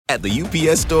At the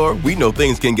UPS Store, we know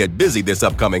things can get busy this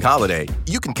upcoming holiday.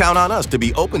 You can count on us to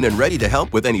be open and ready to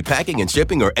help with any packing and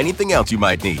shipping or anything else you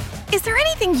might need. Is there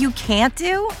anything you can't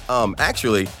do?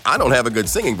 Actually, I don't have a good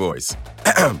singing voice.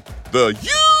 The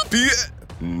UPS...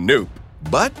 Nope.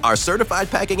 But our certified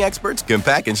packing experts can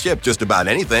pack and ship just about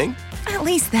anything. At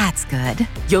least that's good.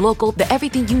 Your local, the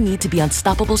everything you need to be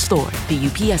unstoppable store. The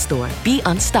UPS Store. Be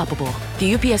unstoppable.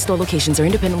 The UPS Store locations are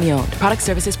independently owned. Product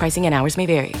services, pricing, and hours may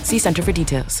vary. See Center for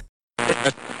details.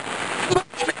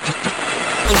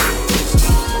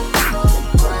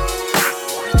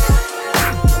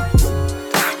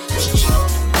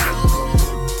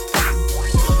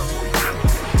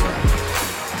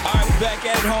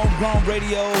 Homegrown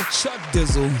Radio, Chuck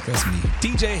Dizzle, that's me.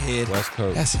 DJ Hed, West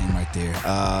Coast. That's him right there.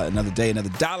 Another day, another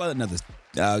dollar,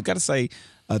 gotta say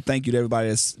thank you to everybody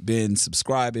that's been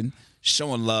subscribing,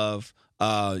 showing love.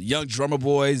 Young Drummer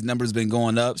Boy's numbers been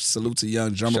going up. Salute to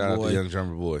Young Drummer Shout Boy. out to Young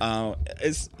Drummer Boy.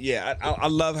 I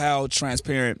love how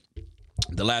transparent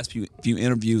the last few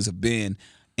interviews have been.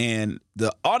 And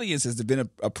the audience has been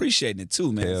appreciating it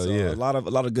too, man. Hell so yeah. a lot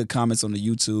of good comments on the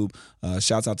YouTube.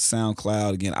 Shouts out to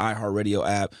SoundCloud. Again, iHeartRadio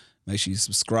app. Make sure you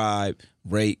subscribe,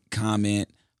 rate, comment,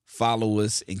 follow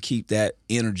us, and keep that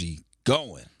energy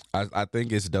going. I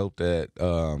think it's dope that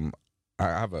I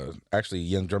have actually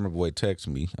Young Drummer Boy text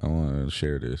me. I want to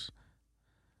share this.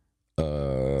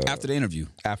 After the interview.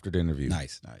 After the interview.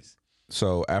 Nice.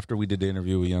 So after we did the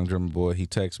interview with Young Drummer Boy, he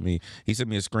texted me. He sent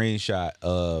me a screenshot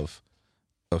of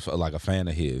like a fan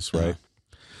of his, right?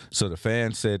 So the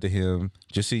fan said to him,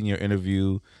 "Just seen your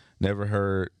interview.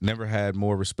 Never had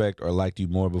more respect or liked you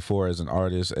more before as an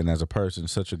artist and as a person.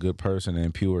 Such a good person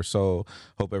and pure soul.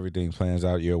 Hope everything plans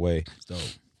out your way." Dope.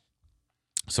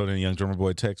 So then Young Drummer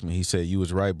Boy texted me. He said, "You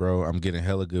was right, bro. I'm getting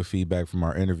hella good feedback from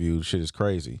our interview. Shit is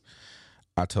crazy."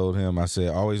 I told him, I said,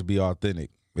 "Always be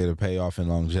authentic. It'll pay off in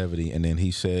longevity." And then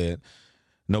he said,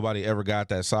 "Nobody ever got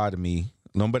that side of me.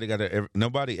 Nobody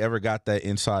ever got that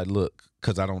inside look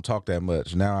because I don't talk that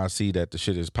much. Now I see that the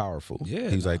shit is powerful." Yeah,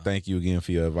 He's like, "Thank you again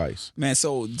for your advice." Man,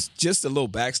 so just a little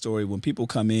backstory. When people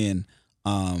come in,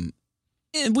 and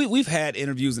we've had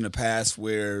interviews in the past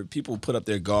where people put up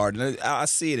their guard, and I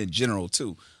see it in general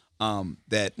too,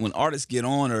 that when artists get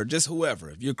on or just whoever,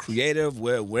 if you're creative,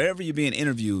 wherever you're being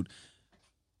interviewed,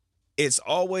 it's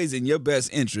always in your best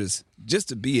interest just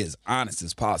to be as honest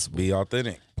as possible. Be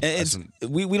authentic. And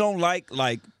we don't like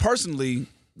personally,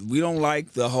 we don't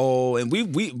like the whole, and we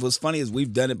what's funny is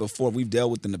we've done it before. We've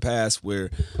dealt with in the past where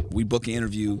we book an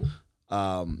interview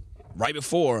right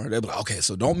before, they'll be like, "Okay,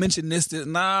 so don't mention this.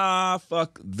 Nah,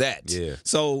 fuck that." Yeah.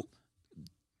 So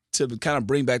to kind of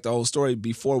bring back the whole story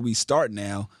before we start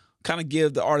now, kind of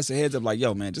give the artist a heads up, like,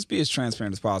 "Yo, man, just be as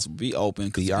transparent as possible. Be open,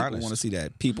 because people honest. want to see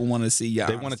that. People want to see you.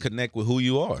 They want to connect with who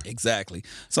you are. Exactly.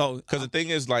 So, Because the thing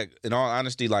is, like, in all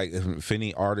honesty, like, if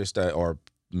any artist or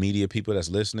media people that's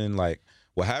listening, like,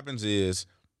 what happens is,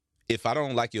 if I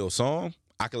don't like your song,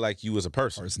 I could like you as a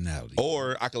person. Personality.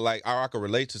 Or I could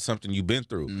relate to something you've been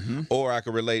through. Mm-hmm. Or I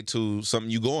could relate to something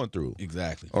you going through.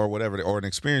 Exactly. Or whatever, or an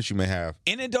experience you may have.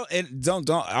 And I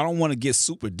don't want to get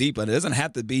super deep, but it doesn't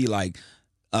have to be like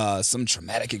some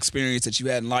traumatic experience that you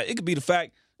had in life. It could be the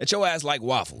fact that your ass like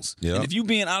waffles. Yep. And if you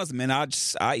being honest, man,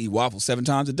 I eat waffles 7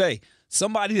 times a day.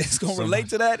 Somebody that's going to relate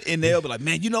to that, and they'll be like,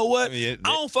 "Man, you know what? I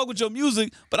don't fuck with your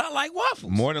music, but I like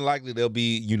waffles." More than likely, they'll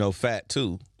be, fat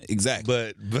too.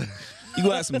 Exactly. But you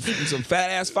gonna have some fat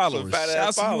ass followers. Some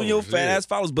fat-ass Shout out to you and your followers, fat yeah. ass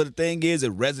followers. But the thing is,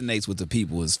 it resonates with the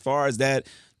people. As far as that,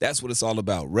 that's what it's all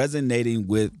about. Resonating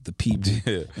with the people.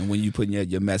 Yeah. And when you putting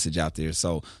your message out there.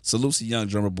 So salute to Young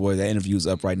Drummer Boy. That interview's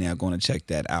up right now. Going to check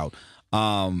that out.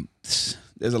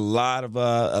 There's a lot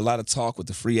of talk with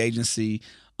the free agency.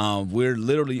 We're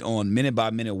literally on minute by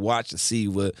minute watch to see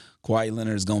what Kawhi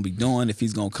Leonard is going to be doing, if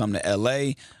he's going to come to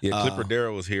L.A. yeah, Clipper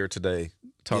Darrell was here today.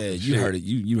 Yeah, you heard it.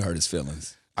 You heard his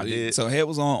feelings. I did. So Hed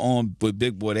was on with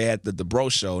Big Boy. They had the bro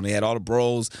show, and they had all the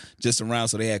bros just around.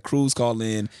 So they had Cruz call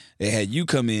in. They had you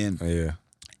come in. Yeah.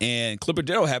 And Clipper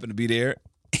Darrell happened to be there.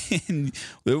 And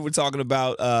we were talking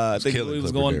about, I think we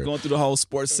was going through the whole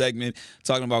sports segment,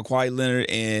 talking about Kawhi Leonard,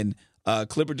 and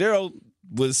Clipper Darrell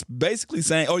was basically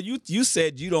saying, you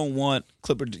said you don't want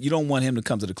him to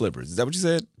come to the Clippers. Is that what you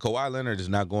said? Kawhi Leonard is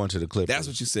not going to the Clippers. That's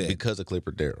what you said. Because of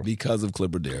Clipper Darrell. Because of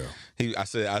Clipper Darrell. I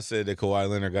said that Kawhi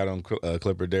Leonard got on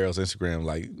Clipper Darrell's Instagram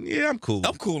like, "Yeah, I'm cool.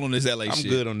 I'm cool on this LA shit.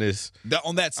 I'm good on this.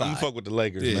 On that side. I'm fuck with the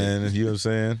Lakers, man. You know what I'm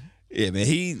saying?" Yeah, man,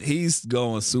 he's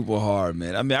going super hard,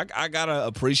 man. I mean, I gotta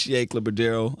appreciate Clipper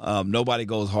Darrell. Nobody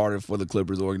goes harder for the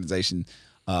Clippers organization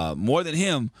more than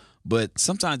him. But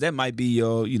sometimes that might be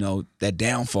your, that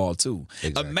downfall too.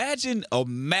 Exactly. Imagine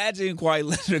Kawhi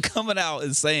Leonard coming out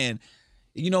and saying,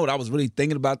 You know what? I was really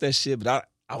thinking about that shit, but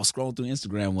I was scrolling through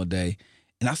Instagram one day,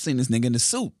 and I seen this nigga in the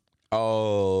suit.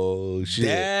 Oh shit!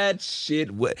 That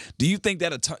shit. What do you think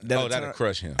that'll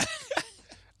crush him?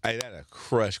 Hey, that'll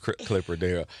crush Clipper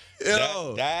there.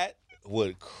 That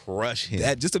would crush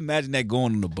him. Just imagine that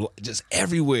going on just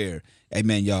everywhere. Hey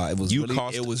man, y'all, it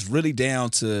was really down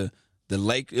to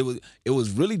the It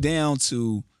was really down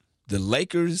to the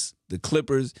Lakers, the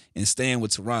Clippers, and staying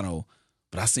with Toronto.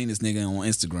 But I seen this nigga on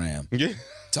Instagram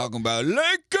talking about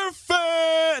Laker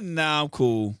fan. Nah, I'm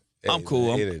cool. I'm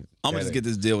cool. I'm gonna just get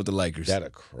this deal with the Lakers. That'll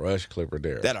crush Clipper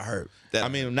there. That'll hurt. I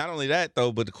mean, not only that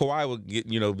though, but Kawhi would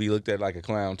be looked at like a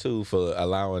clown too for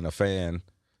allowing a fan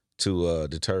to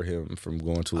deter him from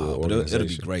going to an organization. It'll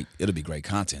be great. It'll be great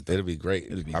content. It'll be great.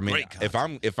 Great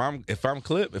content. if I'm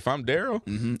Clip, if I'm Daryl,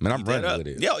 man, I'm running with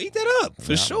it. Yo, eat that up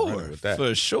for sure.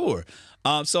 For sure.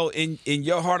 So in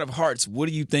your heart of hearts, what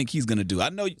do you think he's gonna do? I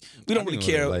know we don't really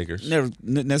care, never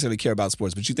necessarily care about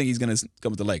sports, but you think he's gonna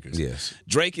come with the Lakers? Yes.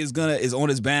 Drake is on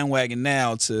his bandwagon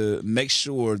now to make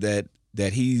sure that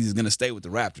he's gonna stay with the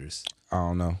Raptors. I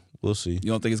don't know. We'll see.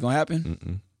 You don't think it's gonna happen?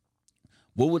 Mm-mm.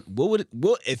 What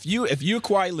if you're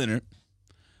Kawhi Leonard,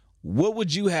 what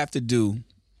would you have to do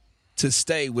to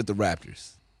stay with the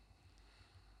Raptors?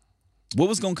 What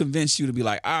was gonna convince you to be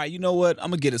like, all right, you know what, I'm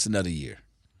gonna get us another year?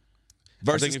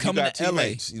 Versus coming to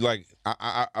LA. Like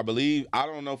I believe, I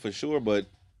don't know for sure, but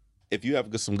if you have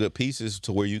some good pieces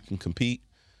to where you can compete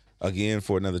again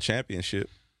for another championship.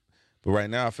 But right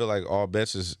now I feel like all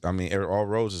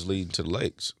roads is leading to the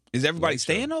Lakes. Is everybody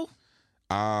staying though?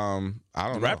 I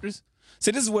don't know. Raptors?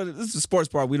 See, this is the sports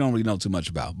part we don't really know too much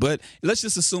about. But let's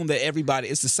just assume that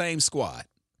it's the same squad.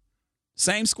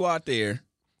 Same squad there.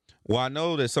 Well, I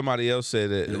know that somebody else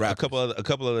said that a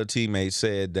couple other teammates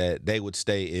said that they would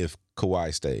stay if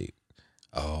Kawhi stayed.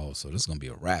 Oh, so this is gonna be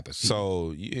a wrap.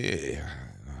 So yeah,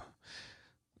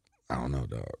 I don't know,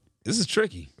 dog. This is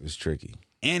tricky. It's tricky,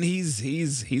 and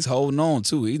he's holding on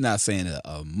too. He's not saying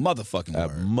a motherfucking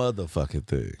word. A motherfucking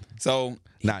thing. So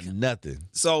nothing.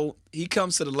 So he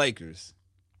comes to the Lakers.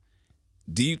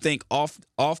 Do you think off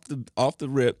the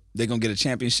rip they're gonna get a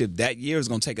championship that year? Or is it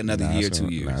gonna take another year, 2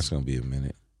 years? Nah, it's gonna be a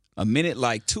minute. A minute,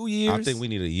 like 2 years? I think we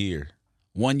need a year.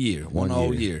 1 year. One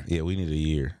whole year. Yeah, we need a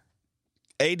year.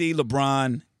 AD,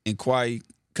 LeBron, and Kawhi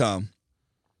come.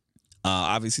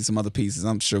 Obviously, some other pieces.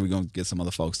 I'm sure we're going to get some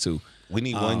other folks, too. We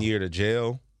need 1 year to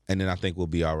jail, and then I think we'll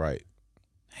be all right.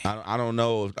 I don't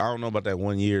know. I don't know about that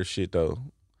 1 year shit, though.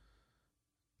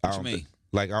 What you mean?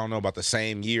 I don't know about the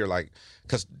same year,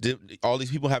 because all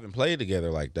these people haven't played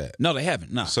together like that. No, they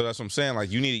haven't. No. So that's what I'm saying. Like,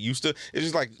 it's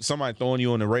just like somebody throwing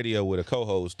you on the radio with a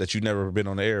co-host that you've never been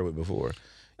on the air with before.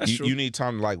 That's true. You need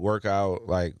time to work out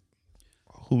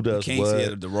who does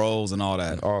what, the roles and all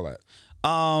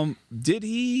that. Did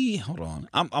he? Hold on.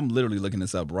 I'm literally looking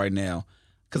this up right now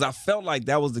because I felt like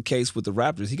that was the case with the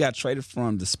Raptors. He got traded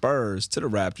from the Spurs to the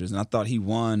Raptors, and I thought he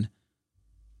won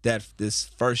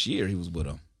this first year he was with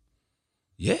them.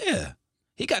 Yeah,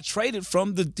 he got traded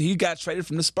from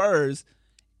the Spurs,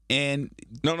 and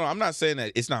no, I'm not saying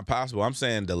that it's not possible. I'm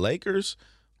saying the Lakers,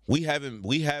 we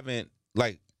haven't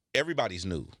everybody's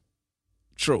new.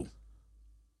 True,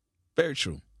 very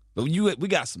true. But we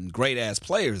got some great ass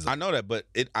players. I know that,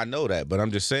 but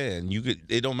I'm just saying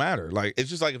it don't matter.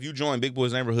 It's just like if you join Big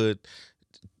Boy's Neighborhood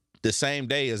the same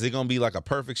day, is it gonna be like a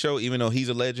perfect show, even though he's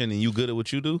a legend and you good at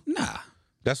what you do? Nah,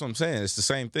 that's what I'm saying. It's the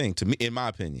same thing to me, in my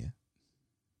opinion.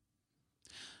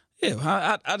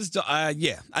 Yeah, I just don't.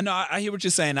 Yeah, I know. I hear what you're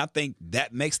saying. I think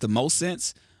that makes the most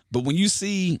sense. But when you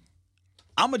see,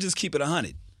 I'm gonna just keep it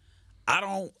 100. I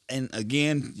don't. And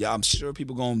again, yeah, I'm sure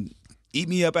people gonna eat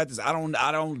me up at this. I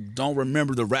don't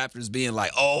remember the Raptors being like,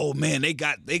 oh man, they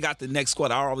got the next squad.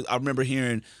 I remember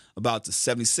hearing about the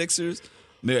 76ers.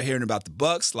 Remember hearing about the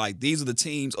Bucks. Like these are the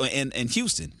teams, and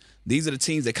Houston. These are the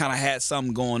teams that kind of had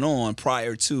something going on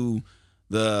prior to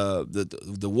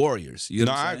the Warriors. You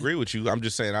know I agree with you. I'm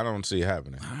just saying I don't see it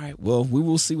happening. All right. Well, we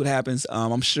will see what happens.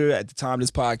 I'm sure at the time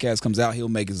this podcast comes out, he'll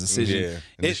make his decision.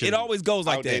 Yeah. It always goes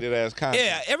like that. Outdated ass content.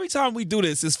 Yeah. Every time we do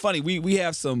this, it's funny. We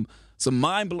have some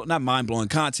not mind blowing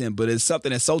content, but it's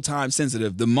something that's so time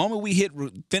sensitive. The moment we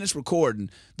finish recording,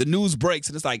 the news breaks,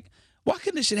 and it's like, why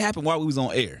couldn't this shit happen while we was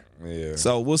on air? Yeah.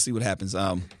 So we'll see what happens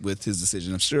with his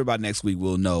decision. I'm sure by next week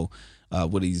we'll know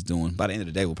what he's doing. By the end of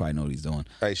the day, we'll probably know what he's doing.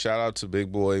 Hey, shout out to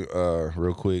Big Boy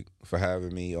real quick for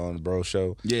having me on the Bro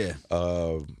Show. Yeah.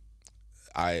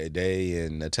 They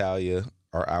and Natalia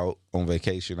are out on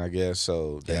vacation, I guess,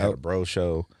 so they had a Bro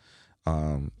Show.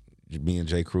 Me and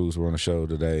Jay Cruz were on the show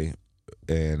today.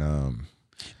 And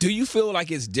do you feel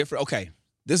like it's different? Okay,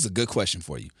 this is a good question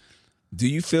for you. Do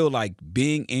you feel like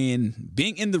being in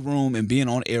the room and being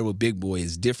on air with Big Boy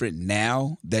is different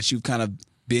now that you've kind of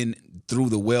been through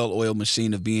the well-oiled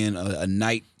machine of being a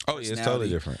night? Oh yeah, it's totally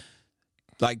different.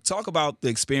 Like, talk about the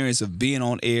experience of being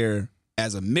on air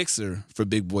as a mixer for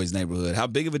Big Boy's Neighborhood. How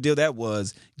big of a deal that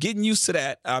was, getting used to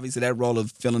that, obviously that role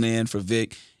of filling in for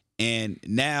Vic, and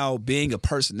now being a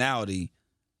personality,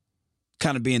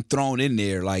 kind of being thrown in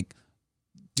there. Like,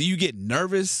 do you get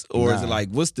nervous, or is it like,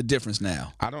 what's the difference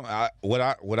now?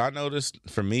 What I noticed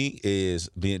for me is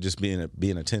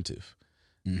being attentive.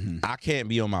 Mm-hmm. I can't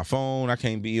be on my phone. I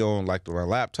can't be on like my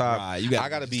laptop. Right, I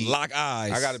gotta be lock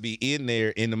eyes. I gotta be in there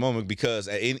in the moment because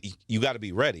you gotta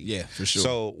be ready. Yeah, for sure.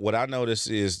 So what I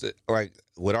noticed is that, like,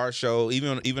 with our show,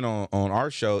 even on our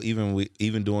show,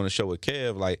 even doing a show with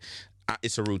Kev, like,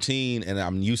 it's a routine and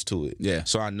I'm used to it. Yeah.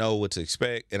 So I know what to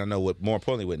expect, and I know more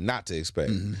importantly what not to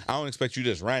expect. Mm-hmm. I don't expect you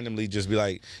just randomly just be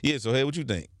like, yeah, so hey, what you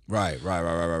think? Right.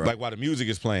 Like while the music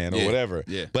is playing or whatever.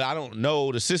 Yeah. But I don't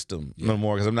know the system no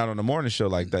more because I'm not on the morning show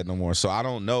like that no more. So I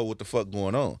don't know what the fuck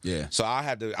going on. Yeah. So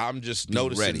I'm just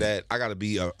noticing that I got to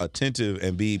be attentive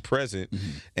and be present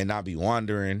and not be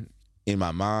wandering in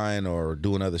my mind or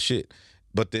doing other shit.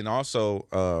 But then also,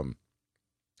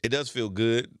 it does feel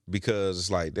good because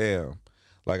it's like, damn,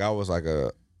 like I was like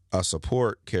a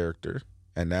support character,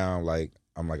 and now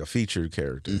I'm like a featured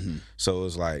character. Mm-hmm. So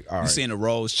it's like, all right. You're seeing the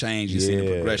roles change. You're seeing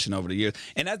the progression over the years.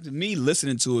 And that's me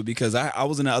listening to it because I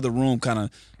was in the other room kind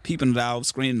of peeping it out,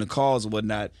 screening the calls and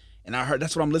whatnot. And I heard,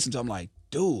 that's what I'm listening to. I'm like,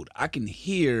 dude, I can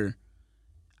hear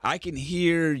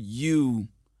you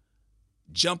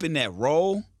jump in that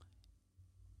role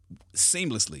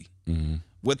seamlessly. Mm-hmm.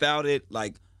 Without it,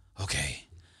 like, okay,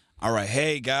 all right,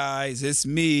 hey guys, it's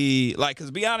me. Like, cause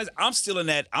to be honest, I'm still in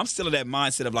that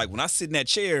mindset of like, when I sit in that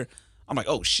chair, I'm like,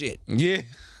 oh shit. Yeah.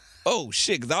 Oh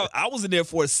shit. Cause I was in there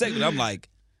for a second. I'm like,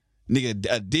 nigga,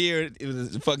 a deer, it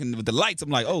was fucking with the lights. I'm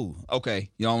like, oh, okay.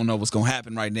 Y'all don't know what's gonna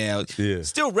happen right now. Yeah.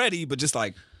 Still ready, but just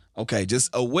like, okay, just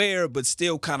aware, but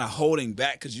still kind of holding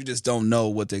back because you just don't know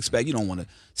what to expect. You don't want to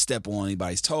step on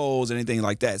anybody's toes or anything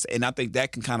like that. And I think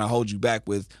that can kind of hold you back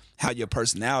with how your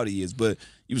personality is. But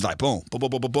you was like, boom, boom, boom,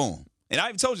 boom, boom, boom. And I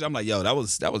even told you, I'm like, yo, that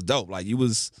was dope. Like, you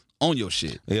was on your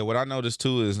shit. Yeah, what I noticed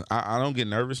too is I don't get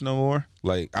nervous no more.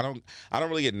 Like, I don't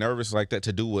really get nervous like that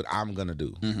to do what I'm gonna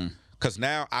do. Mm-hmm. Cause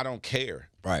now I don't care.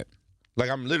 Right.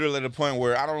 Like, I'm literally at a point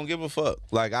where I don't give a fuck.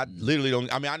 Like, I literally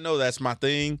don't. I mean, I know that's my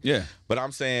thing. Yeah. But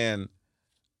I'm saying,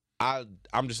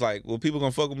 I'm just like, well, people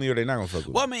gonna fuck with me or they not gonna fuck with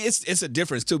me. Well, I mean, it's a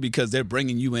difference too because they're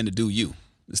bringing you in to do you.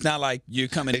 It's not like you're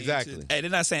coming exactly. and they're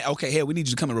not saying, okay, hey, we need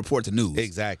you to come and report the news.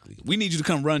 Exactly. We need you to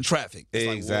come run traffic. It's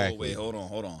exactly. Like, whoa, wait,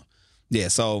 hold on. Yeah.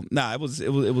 So it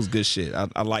was good shit.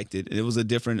 I liked it. It was a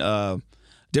different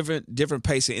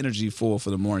pace of energy for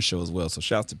the morning show as well. So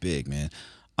shout out to Big, man.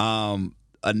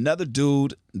 Another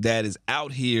dude that is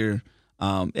out here,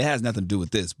 it has nothing to do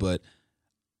with this, but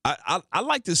I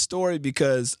like this story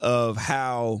because of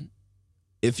how,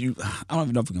 I don't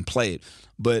even know if we can play it,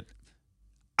 but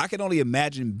I can only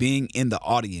imagine being in the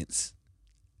audience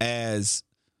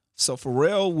so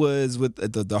Pharrell was with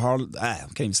the Harlem, I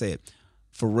can't even say it.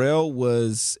 Pharrell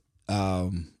was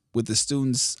with the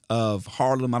students of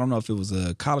Harlem. I don't know if it was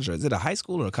a college or is it a high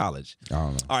school or a college? I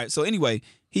don't know. All right. So anyway,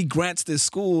 he grants this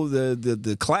school,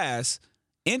 the class,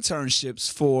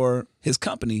 internships for his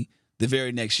company the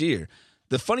very next year.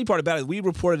 The funny part about it, we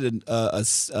reported a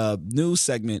news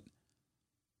segment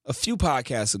a few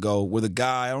podcasts ago where the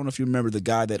guy, I don't know if you remember the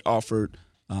guy that offered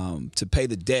to pay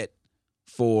the debt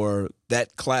for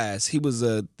that class. He was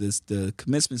the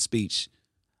commencement speech.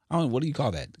 I don't know, what do you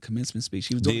call that? The commencement speech.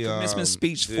 He was doing the commencement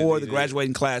speech for the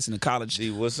graduating class in the college.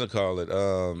 What's it called?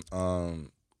 Now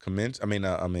I'm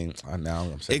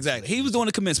saying exactly. He was doing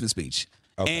a commencement speech.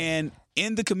 Okay. And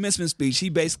in the commencement speech, he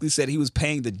basically said he was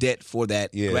paying the debt for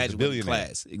that graduating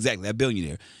class. Exactly, that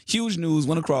billionaire. Huge news,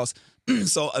 went across.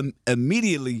 So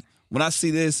immediately, when I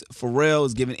see this, Pharrell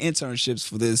is giving internships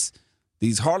for these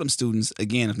Harlem students.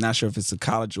 Again, I'm not sure if it's a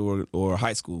college or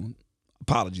high school.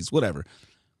 Apologies, whatever.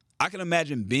 I can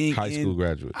imagine being high school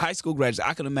graduates.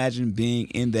 I can imagine being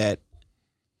in that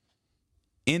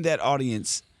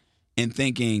audience and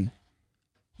thinking,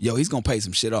 yo, he's gonna pay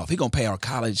some shit off. He's gonna pay our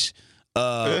college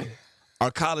fees,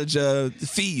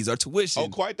 our tuition. Oh,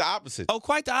 quite the opposite.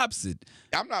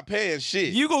 I'm not paying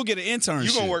shit. You gonna get an internship.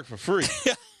 You gonna work for free.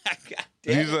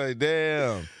 He's like,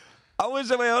 damn. I wish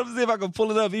I would see if I could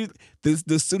pull it up.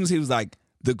 The students, he was like,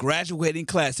 the graduating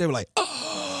class, they were like,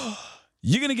 oh,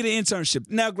 you're gonna get an internship.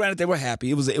 Now, granted, they were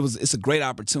happy. It's a great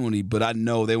opportunity, but I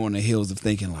know they were on the heels of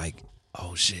thinking like,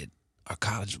 oh shit, our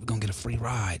college, we're gonna get a free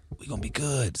ride. We're gonna be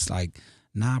good. It's like,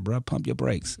 nah, bro, pump your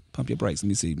brakes. Let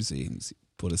me see.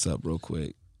 pull this up real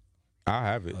quick. I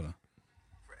have it. Hold on.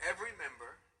 For every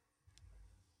member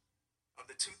of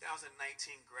the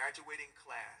 2019 graduating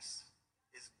class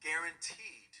is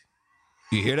guaranteed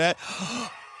You hear that?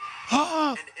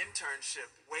 an internship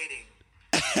waiting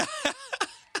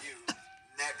you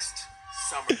next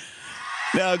summer.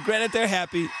 Now, granted, they're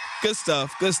happy. Good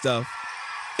stuff. Good stuff.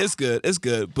 It's good. It's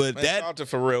good. But Man, shout out to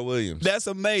Pharrell Williams. that's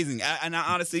amazing. I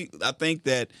honestly, I think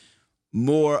that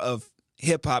more of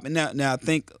hip hop, and now I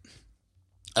think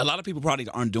a lot of people probably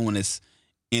aren't doing this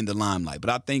in the limelight, but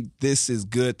I think this is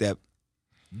good that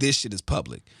this shit is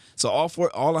public. So all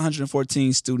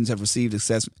 114 students have received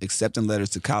acceptance letters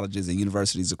to colleges and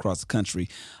universities across the country,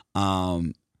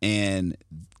 and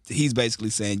he's basically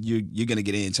saying you're going to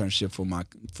get an internship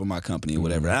for my company or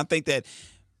whatever. And I think that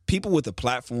people with a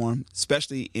platform,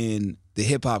 especially in the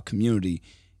hip hop community,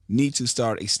 need to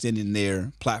start extending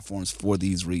their platforms for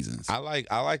these reasons. I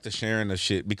like the sharing of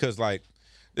shit because like,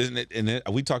 isn't it? And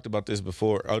we talked about this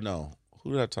before. Oh no,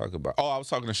 who did I talk about? Oh, I was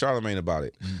talking to Charlamagne about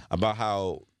it, about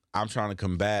how I'm trying to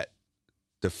combat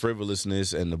the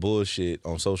frivolousness and the bullshit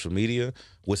on social media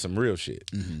with some real shit.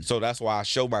 So that's why I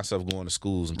show myself going to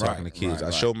schools and talking to kids.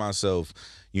 I show myself,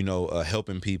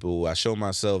 helping people. I show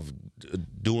myself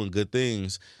doing good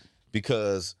things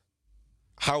because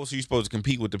how else are you supposed to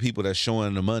compete with the people that's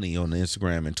showing the money on the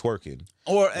Instagram and twerking?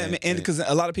 Or and because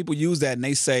a lot of people use that and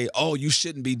they say, "Oh, you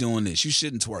shouldn't be doing this. You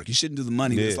shouldn't twerk. You shouldn't do the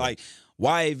money." Yeah. It's like,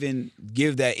 why even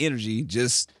give that energy?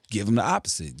 Just give them the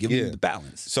opposite. Give them the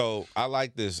balance. So I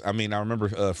like this. I mean, I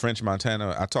remember French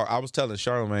Montana. I was telling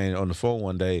Charlamagne on the phone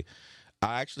one day.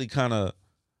 I actually kind of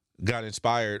got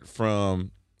inspired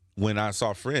from when I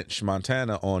saw French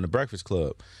Montana on the Breakfast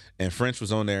Club, and French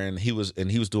was on there, and he was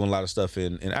doing a lot of stuff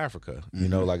in Africa.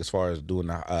 Like as far as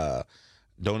doing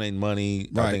donating money.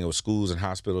 Right. I think it was schools and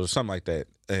hospitals or something like that,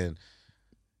 and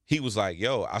he was like,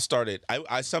 "Yo, I started.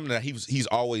 I something that he's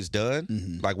always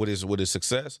done, like with his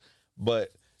success,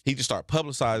 but he just started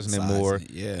publicizing it more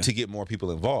to get more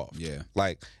people involved. Yeah,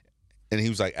 like, and he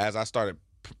was like, as I started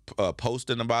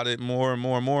posting about it more and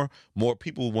more and more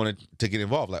people wanted to get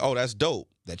involved. Like, oh, that's dope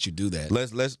that you do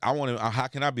that. I want to. How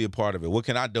can I be a part of it? What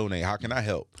can I donate? How can I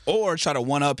help? Or try to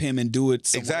one up him and do it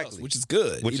somewhere else, which is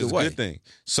good. Which is a way. good thing.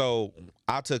 So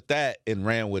I took that and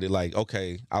ran with it. Like,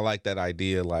 okay, I like that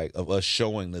idea, like of us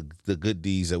showing the good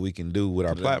deeds that we can do with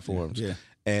our platforms. Yeah.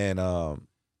 And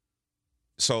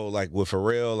so like with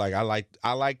Pharrell, like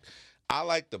I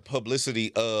like the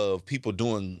publicity of people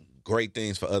doing great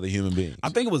things for other human beings. I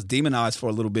think it was demonized for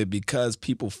a little bit because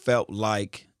people felt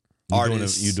like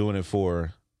artists. You're doing it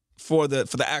for the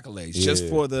accolades, just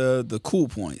for the cool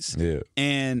points. Yeah.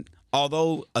 And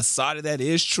although a side of that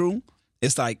is true,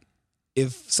 it's like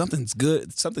if something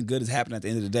good is happening at the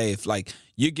end of the day. If like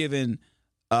you're giving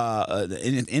an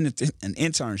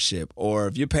internship, or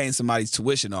if you're paying somebody's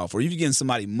tuition off, or if you're getting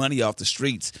somebody money off the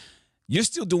streets, you're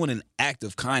still doing an act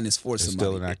of kindness for somebody. It's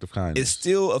still an act of kindness. It's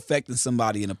still affecting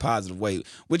somebody in a positive way,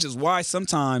 which is why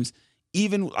sometimes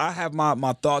even I have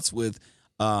my thoughts with,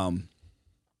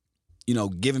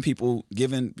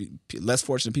 giving less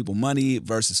fortunate people money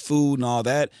versus food and all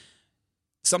that.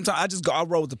 Sometimes I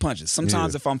roll with the punches.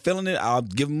 Sometimes if I'm feeling it, I'll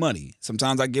give them money.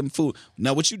 Sometimes I give them food.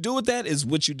 Now, what you do with that is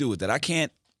what you do with that. I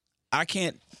can't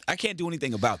do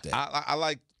anything about that. I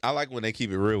like when they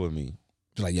keep it real with me.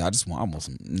 Like, yeah, I want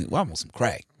some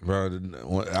crack, bro.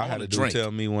 I had a dude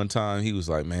tell me one time. He was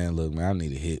like, "Man, look, man, I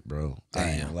need a hit, bro. I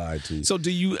ain't gonna lie to you." So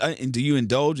do you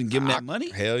indulge and give him that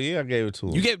money? Hell yeah, I gave it to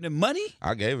him. You gave him money?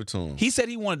 I gave it to him. He said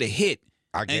he wanted a hit.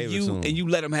 I gave it to him, and you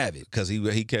let him have it because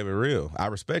he kept it real. I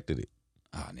respected it.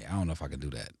 Oh, man, I don't know if I can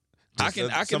do that. Just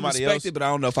I can respect it, but I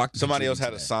don't know if I can. Somebody else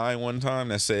had a sign one time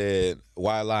that said,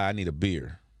 "Why lie? I need a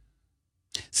beer."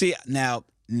 See, now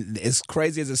as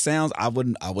crazy as it sounds, I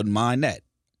wouldn't mind that.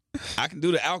 I can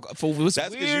do the alcohol. That's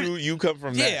because you come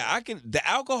from that. Yeah, I can. The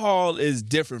alcohol is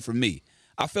different for me.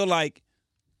 I feel like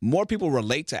more people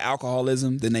relate to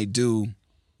alcoholism than they do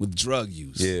with drug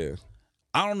use. Yeah,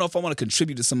 I don't know if I want to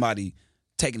contribute to somebody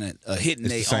taking a hit in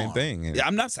their arm. It's the same thing. Yeah,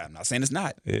 I'm not saying it's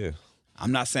not. Yeah,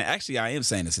 I'm not saying. Actually, I am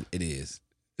saying it is.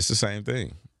 It's the same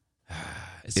thing.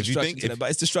 It's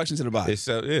destruction to the body. It's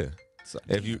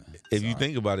if you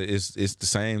think about it, it's the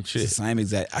same shit. It's the same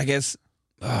exact. I guess.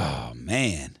 Oh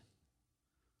man.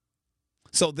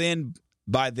 So then,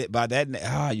 by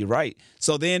that, you're right.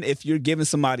 So then, if you're giving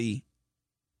somebody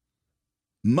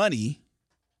money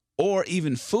or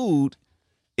even food,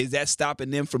 is that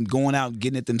stopping them from going out and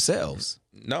getting it themselves?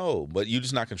 No, but you're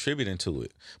just not contributing to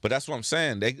it. But that's what I'm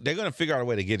saying. They're going to figure out a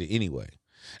way to get it anyway.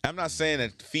 I'm not saying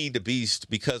that feed the beast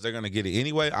because they're going to get it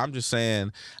anyway. I'm just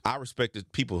saying I respect when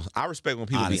people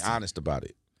be honest about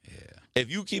it. Yeah.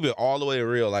 if you keep it all the way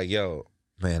real, like, yo,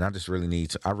 man, I really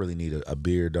need a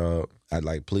beer, dog. I'd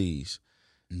like, please.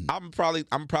 I'm probably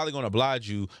gonna oblige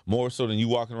you more so than you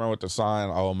walking around with the sign,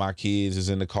 oh, my kids is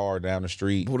in the car down the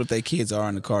street. What if their kids are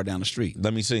in the car down the street?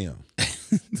 Let me see them.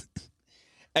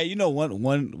 Hey, you know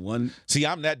one. See,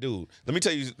 I'm that dude. Let me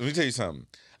tell you something.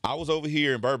 I was over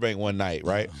here in Burbank one night,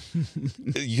 right?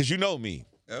 Because you know me.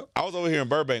 Yep. I was over here in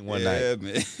Burbank one night.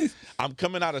 Man. I'm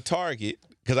coming out of Target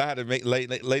because I had to make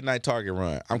late night Target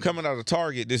run. I'm coming out of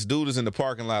Target. This dude is in the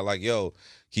parking lot, like, yo,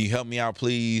 can you help me out,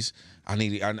 please? I'm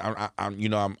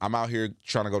out here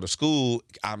trying to go to school.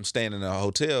 I'm staying in a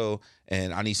hotel,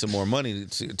 and I need some more money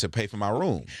to pay for my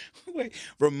room. Wait,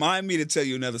 remind me to tell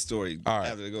you another story. All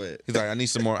right, go ahead. He's like,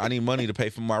 I need money to pay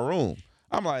for my room.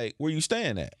 I'm like, where you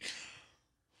staying at?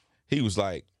 He was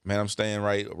like, man, I'm staying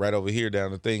right over here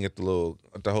down the thing at the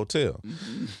hotel.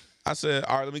 Mm-hmm. I said,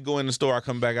 all right, let me go in the store. I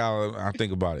come back out, and I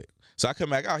think about it. So I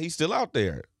come back out. He's still out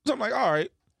there. So I'm like, all right,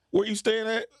 where you staying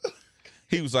at?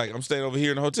 He was like, I'm staying over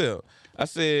here in the hotel. I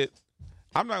said,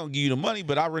 I'm not going to give you the money,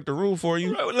 but I'll rent the room for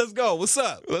you. Right, let's go. What's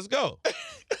up? Let's go.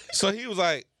 So he was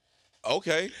like,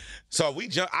 okay. So we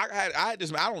jumped. I had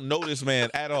this man. I don't know this man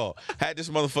at all. Had this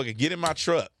motherfucker get in my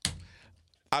truck.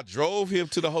 I drove him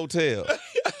to the hotel.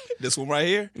 This one right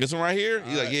here? This one right here?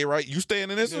 He's like, yeah, right. You staying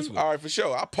in this one? All right, for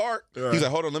sure. I parked. Right. He's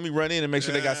like, hold on, let me run in and make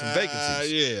sure they got some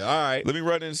vacancies. Yeah, all right. Let me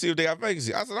run in and see if they got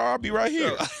vacancies. I said, I'll be right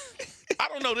here. I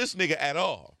don't know this nigga at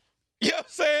all. You know what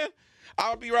I'm saying?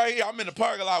 I'll be right here. I'm in the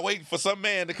parking lot waiting for some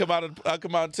man to come out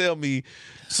and tell me.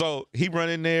 So he run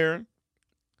in there.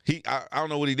 I don't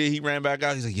know what he did. He ran back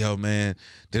out. He's like, yo, man,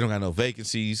 they don't got no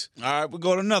vacancies. All right, we'll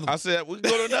go to another one. I said, we can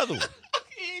go to another one.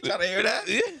 He ain't trying to hear that.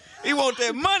 Yeah. He want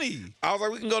that money. I was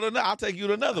like, we can go to another. I'll take you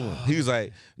to another one. He was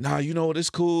like, nah, you know what?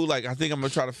 It's cool. Like, I think I'm going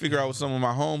to try to figure out with some of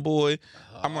my homeboy.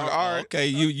 I'm like, all right. Okay,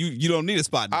 you don't need a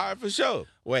spot now. All right, for sure.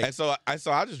 Wait. And so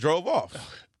I just drove off.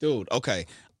 Dude, okay.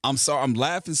 I'm sorry. I'm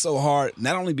laughing so hard,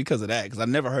 not only because of that, because I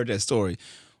never heard that story,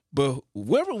 but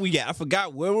where were we at? I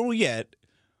forgot where were we at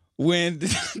when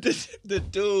the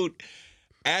dude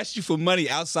asked you for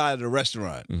money outside of the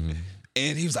restaurant. Mm-hmm.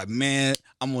 And he was like, man,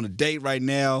 I'm on a date right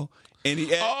now. And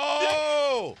he asked,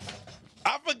 oh,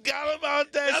 I forgot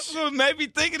about that. That's what made me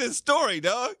think of this story,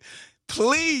 dog.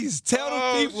 Please tell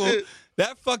the people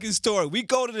that fucking story. We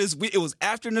go to this, it was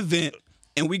after an event.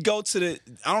 And we go to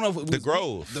I don't know if it was the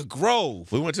Grove. The Grove.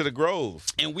 We went to the Grove.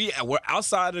 And we're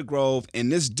outside of the Grove,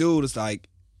 and this dude is like,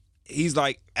 he's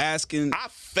like asking. I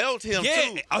felt him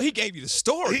too. Oh, he gave you the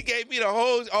story. He gave me the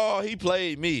whole, he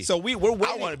played me. So we're waiting.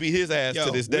 I want to be his ass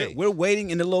to this day. We're waiting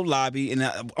in the little lobby, and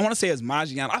I want to say it's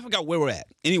Maggiano. I forgot where we're at.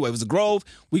 Anyway, it was the Grove.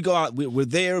 We go out, we're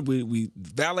there, we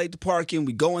valet the parking,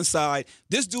 we go inside.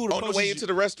 This dude on the way into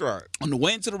the restaurant. On the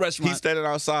way into the restaurant. He's standing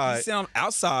outside. He's standing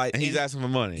outside. And he's asking for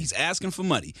money. He's asking for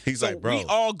money. He's like, bro. We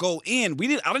all go in.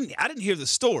 I didn't hear the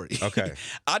story. Okay.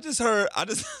 I just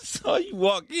saw you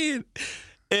walk in.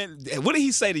 And what did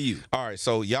he say to you? All right,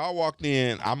 so y'all walked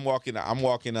in. I'm walking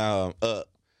up,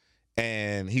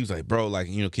 and he was like, "Bro, like,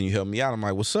 you know, can you help me out?" I'm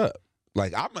like, "What's up?"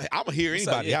 Like, I'm gonna hear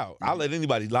anybody out. I'll let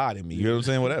anybody lie to me. You know what I'm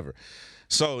saying? Whatever.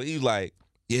 So he's like,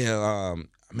 "Yeah,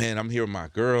 man, I'm here with my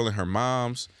girl and her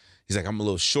mom's." He's like, "I'm a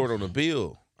little short on the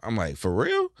bill." I'm like, "For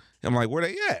real?" I'm like, "Where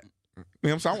they at?" You know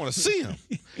what I'm saying? I want to see him.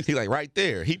 He's like, "Right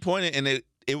there." He pointed, and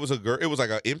it was a girl. It was like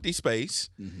an empty space.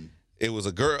 Mm-hmm. It was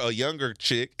a younger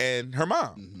chick, and her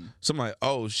mom. Mm-hmm. So I'm like,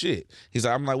 oh, shit.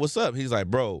 I'm like, what's up? He's like,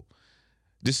 bro,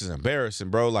 this is embarrassing,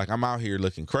 bro. Like, I'm out here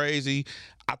looking crazy.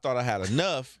 I thought I had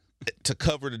enough to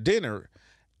cover the dinner.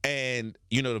 And,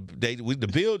 you know, the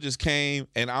bill just came,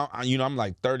 and, I'm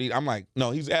like 30. I'm like, no,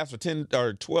 he's asked for $10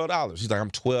 or $12. He's like, I'm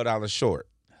 $12 short.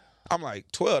 I'm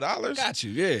like, $12? Got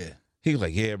you, yeah. He was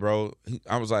like, yeah, bro.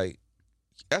 I was like,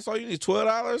 that's all you need,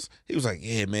 $12? He was like,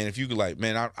 yeah, man, if you could, like,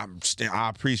 man, I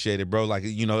appreciate it, bro. Like,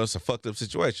 you know, it's a fucked up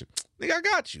situation. Nigga, I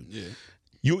got you.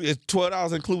 Yeah. Is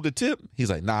 $12 include the tip? He's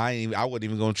like, nah, I wasn't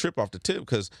even going to trip off the tip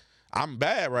because I'm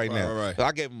bad right now. Right. So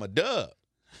I gave him a dub.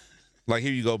 Like,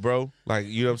 here you go, bro. Like,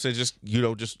 you know what I'm saying?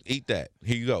 Just eat that.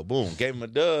 Here you go. Boom. Gave him a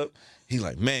dub. He's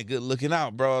like, man, good looking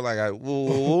out, bro. Like,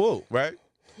 whoa, right?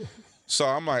 So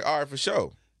I'm like, all right, for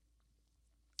sure.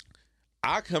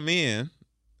 I come in.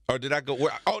 Or did I go?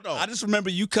 Oh, no. I just remember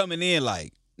you coming in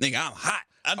like, nigga, I'm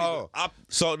hot.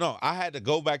 So, no, I had to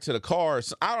go back to the car.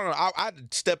 So, I don't know. I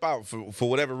had to step out for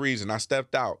whatever reason. I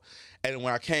stepped out. And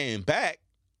when I came back,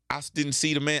 I didn't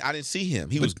see the man. I didn't see him.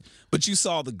 But you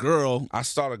saw the girl. I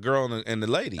saw the girl and the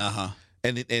lady. Uh-huh.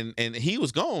 And he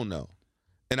was gone, though.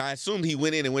 And I assumed he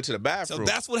went in and went to the bathroom.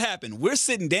 So that's what happened. We're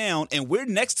sitting down, and we're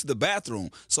next to the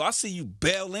bathroom. So I see you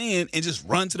bail in and just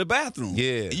run to the bathroom.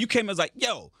 Yeah. And you came and was like,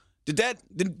 yo, the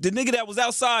nigga that was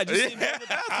outside, you see him go to the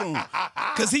bathroom.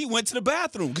 Because he went to the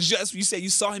bathroom. Because you said you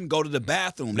saw him go to the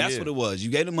bathroom. That's what it was. You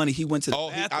gave him money, he went to the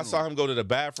bathroom. I saw him go to the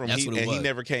bathroom, That's what it was. he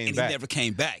never came back. He never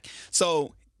came back.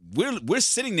 So we're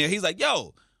sitting there. He's like,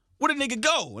 yo, where'd the nigga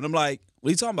go? And I'm like, what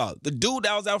are you talking about? The dude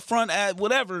that was out front at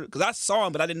whatever, because I saw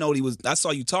him, but I didn't know what he was. I saw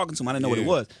you talking to him. I didn't know what it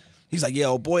was. He's like, yeah,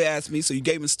 old boy asked me, so you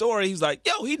gave him a story. He's like,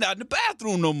 yo, he not in the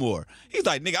bathroom no more. He's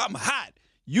like, nigga, I'm hot.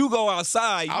 You go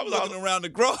outside. You looking around the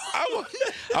grove.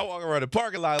 I walk around the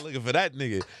parking lot looking for that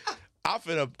nigga. I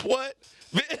finna what?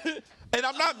 And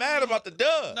I'm not mad about the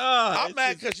dub. Nah, I'm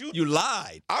mad because you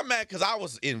lied. I'm mad because I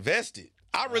was invested.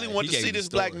 I really wanted to see this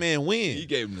black man win. He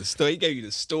gave him the story. He gave you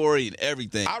the story and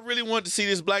everything. I really wanted to see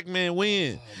this black man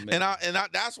win, and I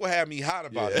that's what had me hot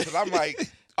about it. Because I'm like,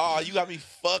 oh, you got me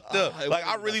fucked up. Like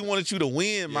I really wanted you to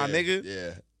win, my nigga.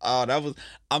 Yeah. Oh,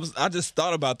 I just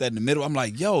thought about that in the middle. I'm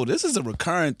like, yo, this is a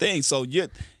recurring thing. So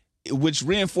which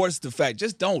reinforces the fact,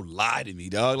 just don't lie to me,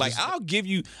 dog. Like I'll give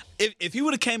you, if he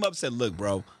would have came up and said, look,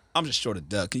 bro, I'm just short a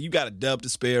dub. You got a dub to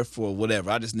spare for whatever.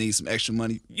 I just need some extra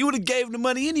money. You would have gave him the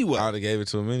money anyway. I would have gave it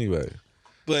to him anyway.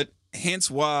 But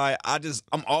hence why I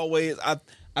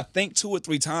think 2 or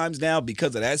 3 times now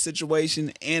because of that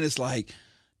situation. And it's like,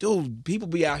 dude, people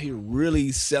be out here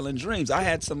really selling dreams. I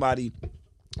had somebody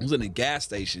who was in a gas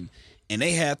station and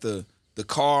they had the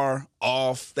car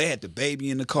off. They had the baby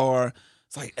in the car.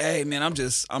 It's like, hey man,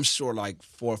 I'm short like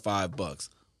 $4 or $5.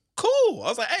 Cool. I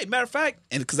was like, hey, matter of fact,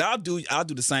 and because I'll do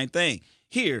the same thing.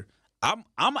 Here, I'm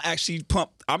actually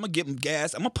I'm gonna get him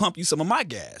gas. I'm gonna pump you some of my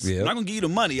gas. Yep. I'm not gonna give you the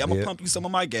money. I'm gonna pump you some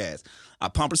of my gas. I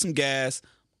pump her some gas.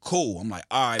 Cool. I'm like,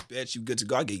 all right, bet you good to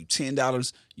go. I get you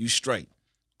 $10. You straight.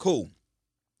 Cool.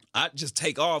 I just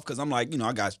take off because I'm like,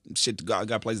 I got shit to go. I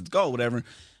got places to go, whatever.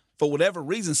 For whatever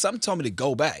reason, something told me to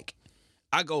go back.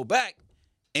 I go back,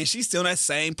 and she's still in that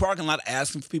same parking lot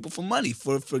asking for people for money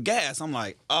for gas. I'm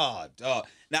like, oh, dog.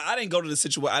 Now, I didn't go to the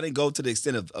situation. I didn't go to the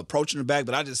extent of approaching her back,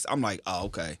 but I'm like, oh,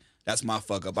 okay. That's my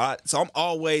fuck up. I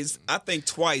think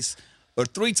twice or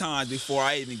 3 times before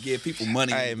I even give people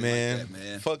money. Hey, man, like that,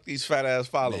 man. Fuck these fat ass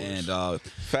followers. Man, dog.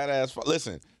 Fat ass.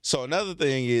 Listen, so another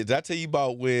thing is, did I tell you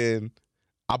about when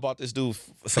I bought this dude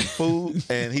some food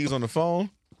and he was on the phone?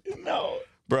 No.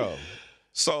 Bro.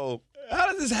 So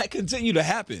how does this continue to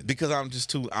happen? Because I'm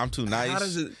too nice. How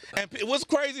does it? And what's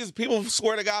crazy is people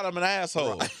swear to God I'm an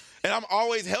asshole. Right. And I'm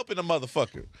always helping a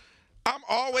motherfucker. And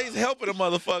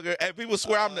people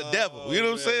swear I'm the devil. You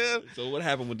know what I'm saying? So what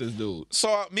happened with this dude?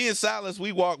 So me and Silas,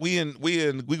 we going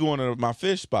to my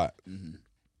fish spot. Mm-hmm.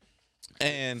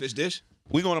 And fish dish?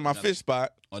 We going to my fish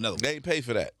spot. Another one. They ain't pay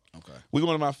for that. Okay. We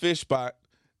going to my fish spot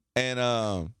and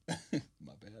my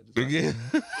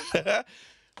bad.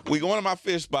 We going to my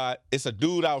fish spot. It's a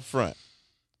dude out front.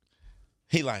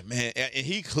 He like, man, and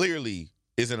he clearly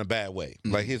is in a bad way.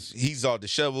 Mm-hmm. Like he's all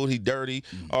disheveled, he dirty,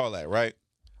 all that, right?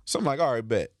 So I'm like, all right,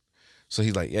 bet. So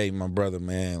he's like, hey, my brother,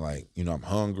 man, like, I'm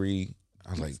hungry.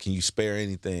 I was like, can you spare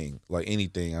anything? Like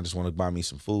anything. I just want to buy me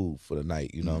some food for the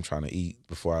night. I'm trying to eat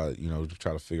before I,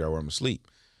 try to figure out where I'm gonna sleep.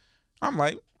 I'm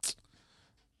like,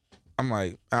 I'm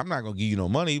not gonna give you no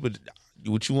money, but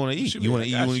what you want to eat? You want to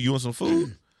eat? You want some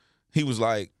food? He was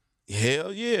like,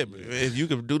 hell yeah, if you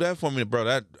could do that for me,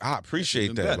 bro, I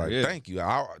appreciate that. Better, like, thank you.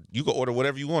 You can order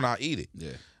whatever you want. I'll eat it.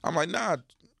 Yeah. I'm like, nah,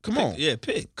 come on. Yeah,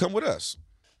 pick. Come with us.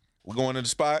 We're going to the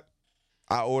spot.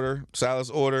 I order. Silas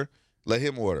order. Let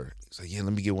him order. He's like, yeah,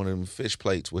 let me get one of them fish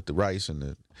plates with the rice and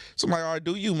the. So I'm like, all right,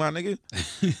 do you, my nigga.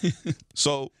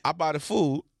 So I buy the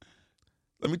food.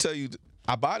 Let me tell you,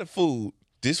 I buy the food.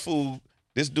 This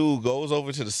dude goes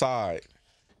over to the side,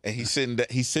 and he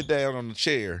sit down on the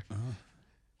chair,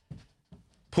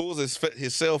 pulls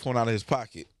his cell phone out of his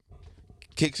pocket,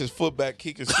 kicks his foot back,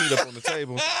 kick his feet up on the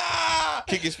table.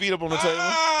 Kick his feet up on the table.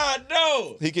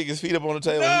 No. He kick his feet up on the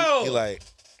table. No. He like,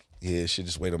 yeah, shit,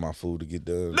 just wait on my food to get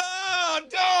done. No,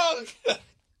 dog.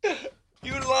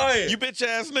 You lying. You bitch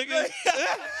ass nigga.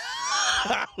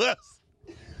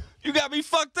 You got me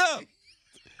fucked up.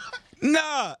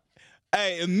 Nah.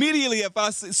 Hey, immediately if I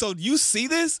see, so you see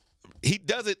this? He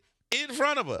does it in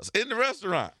front of us in the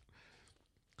restaurant.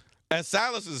 And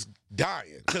Silas is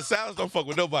dying because Silas don't fuck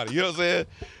with nobody. You know what I'm saying?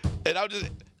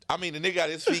 And the nigga got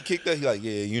his feet kicked up. He like,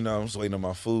 yeah, I'm just waiting on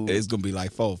my food. It's going to be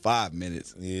like 4 or 5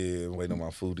 minutes. Yeah, I'm waiting on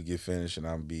my food to get finished and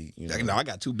I'm be, No, I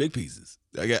got 2 big pieces.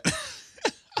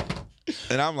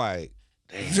 And I'm like,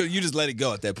 damn. So you just let it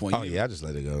go at that point. Oh, yeah, I just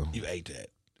let it go. You ate that.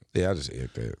 Yeah, I just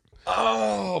ate that.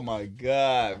 Oh, my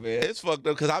God, man. It's fucked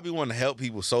up because I be wanting to help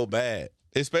people so bad,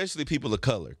 especially people of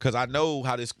color, because I know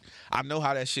how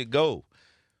that shit go.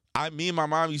 Me and my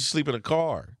mom used to sleep in a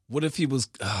car. What if he was,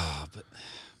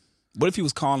 what if he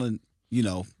was calling,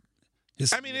 his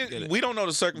We don't know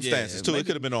the circumstances, too. It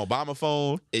could have been an Obama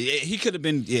phone. He could have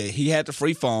been, he had the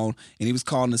free phone, and he was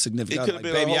calling the significant other, like,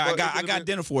 baby, I got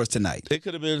dinner for us tonight. It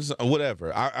could have been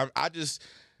whatever.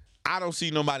 I don't see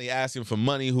nobody asking for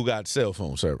money who got cell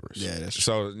phone servers. Yeah, that's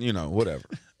true. So, whatever.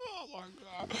 Oh, my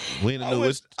God. We in the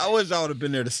new I wish I would have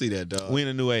been there to see that, dog. We in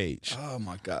a new age. Oh,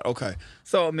 my God. Okay.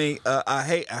 So, I mean,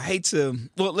 I hate to,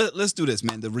 well, let's do this,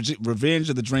 man. The Revenge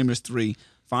of the Dreamers 3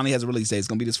 finally has a release date. It's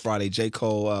going to be this Friday. J.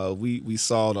 Cole, we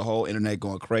saw the whole internet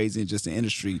going crazy and just the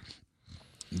industry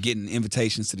getting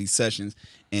invitations to these sessions.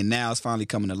 And now it's finally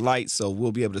coming to light. So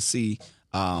we'll be able to see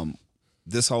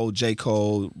this whole J.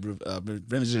 Cole,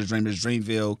 Revenge of the Dreamers,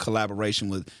 Dreamville collaboration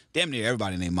with damn near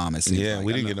everybody named Mama. Yeah,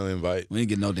 we didn't get no invite. We didn't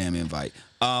get no damn invite.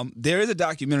 There is a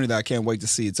documentary that I can't wait to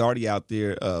see. It's already out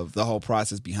there of the whole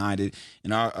process behind it.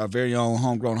 And our very own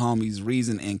homegrown homies,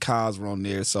 Reason and Kaz, were on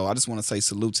there. So I just want to say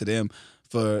salute to them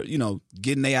for,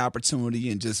 getting their opportunity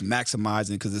and just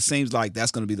maximizing, because it seems like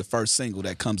that's going to be the first single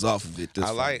that comes off of it.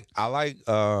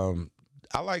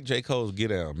 I like J. Cole's Get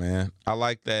Out, man. I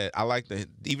like that. I like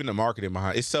even the marketing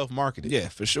behind it. It's self-marketed. Yeah,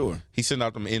 for sure. He sent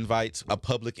out them invites, a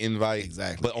public invite.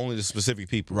 Exactly. But only to specific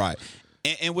people. Right.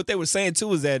 And what they were saying,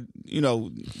 too, is that,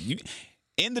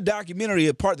 in the documentary,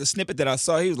 a part of the snippet that I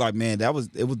saw, he was like, man, it was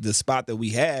the spot that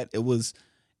we had. It's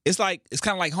kind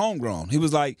of like homegrown. He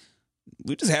was like,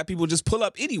 we just had people just pull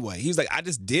up anyway. He was like, I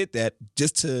just did that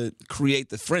just to create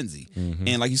the frenzy. Mm-hmm.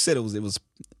 And like you said, it was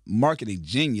marketing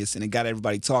genius, and it got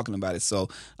everybody talking about it. So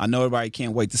I know everybody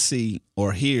can't wait to see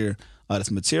or hear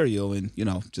this material and,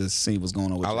 just see what's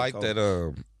going on with J.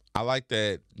 Cole. I like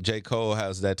that J. Cole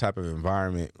has that type of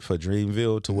environment for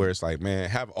Dreamville to where it's like, man,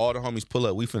 have all the homies pull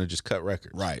up. We finna just cut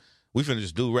records. Right. We finna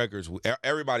just do records.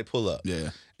 Everybody pull up. Yeah.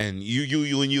 And you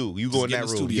go in that room.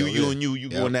 Studio, you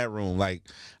go in that room. Like,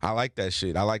 I like that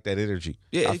shit. I like that energy.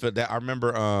 Yeah. I feel that. I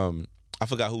remember, I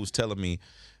forgot who was telling me,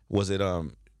 was it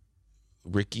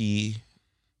Ricky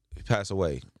passed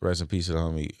away. Rest in peace to the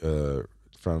homie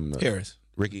from Harris.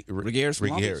 Ricky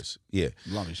Harris. Yeah.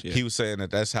 Longest, yeah. He was saying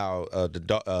that's how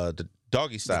the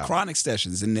Doggy Style. The Chronic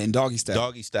sessions and Doggy Style.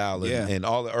 Doggy Style and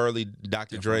all the early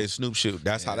Dr. Dre and Snoop shit.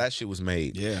 That's how that shit was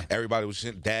made. Yeah. Everybody was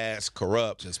Daz,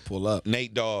 Corrupt. Just pull up.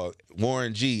 Nate Dogg,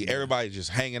 Warren G. Everybody just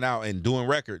hanging out and doing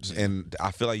records. And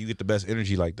I feel like you get the best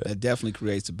energy like that. That definitely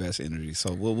creates the best energy.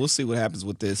 So we'll see what happens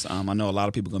with this. I know a lot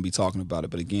of people are going to be talking about it.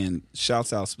 But again,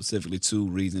 shouts out specifically to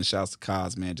Reason. Shouts to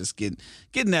Kaz, man. Just getting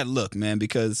that look, man.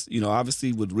 Because,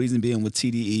 obviously with Reason being with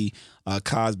TDE,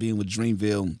 Kaz being with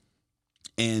Dreamville,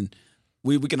 and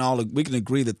we can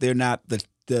agree that they're not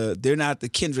the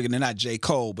Kendrick and they're not J.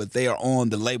 Cole, but they are on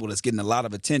the label that's getting a lot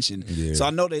of attention. Yeah. So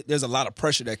I know that there's a lot of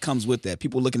pressure that comes with that.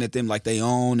 People looking at them like they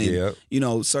own, and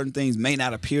certain things may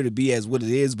not appear to be as what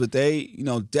it is, but they,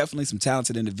 definitely some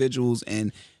talented individuals,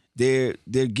 and they're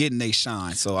getting they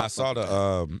shine. So I saw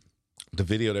the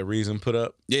video that Reason put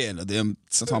up. Yeah, them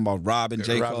talking about Rob and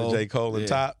J. Cole and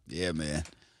Top. Yeah, man.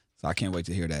 So I can't wait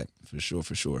to hear that for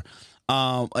sure.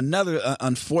 Another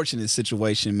unfortunate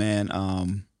situation,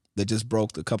 man, that just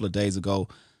broke a couple of days ago.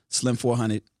 Slim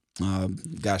 400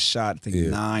 got shot, I think,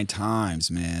 9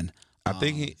 times, man. I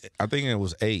think it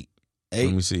was 8.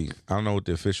 Let me see. I don't know what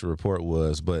the official report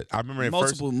was, but I remember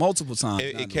multiple times.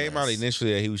 It came out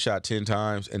initially that he was shot 10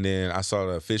 times, and then I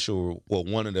saw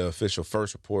one of the official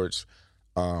first reports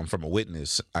from a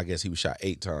witness. I guess he was shot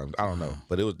 8 times. I don't know,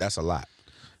 but that's a lot.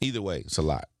 Either way, it's a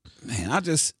lot. Man, I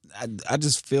just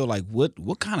feel like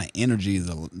what kind of energy is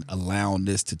allowing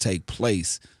this to take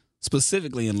place,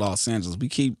 specifically in Los Angeles? We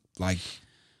keep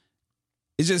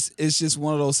it's just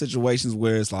one of those situations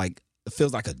where it's like it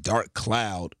feels like a dark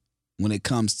cloud when it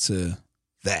comes to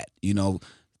that.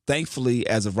 Thankfully,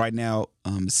 as of right now,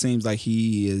 it seems like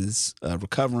he is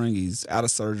recovering. He's out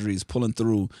of surgery. He's pulling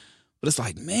through. But it's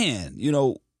like, man,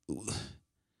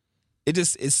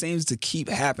 it seems to keep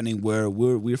happening where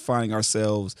we're finding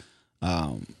ourselves.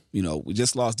 We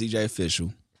just lost DJ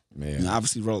Official. Man,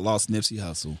 obviously lost Nipsey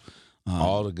Hussle.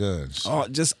 All the guns.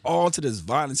 All to this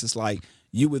violence. It's like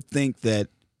you would think that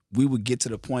we would get to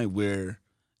the point where,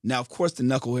 now, of course, the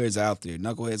knuckleheads out there.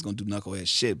 Knuckleheads gonna do knucklehead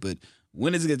shit. But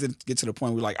when does it get to the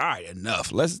point where we're like, all right,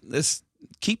 enough. Let's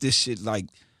keep this shit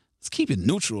let's keep it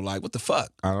neutral. Like, what the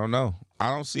fuck? I don't know. I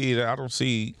don't see it. I don't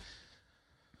see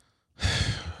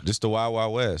just the Wild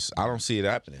Wild West. I don't see it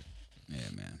happening. Yeah,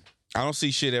 man. I don't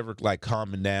see shit ever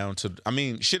calming down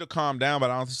shit'll calm down, but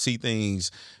I don't see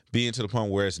things being to the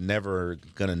point where it's never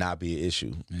gonna not be an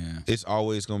issue. Yeah. It's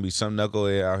always gonna be some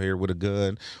knucklehead out here with a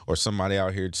gun, or somebody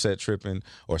out here set tripping,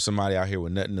 or somebody out here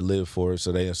with nothing to live for,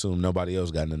 so they assume nobody else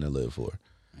got nothing to live for.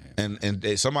 Yeah.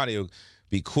 And somebody will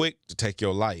be quick to take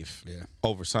your life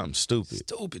over something stupid.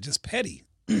 Just petty.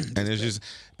 And it's just,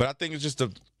 but I think it's just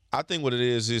I think what it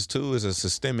is a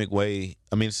systemic way.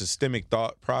 I mean, systemic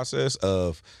thought process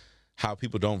of how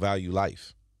people don't value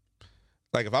life.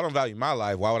 Like, if I don't value my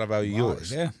life, why would I value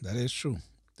yours? Yeah, that is true.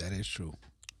 That is true.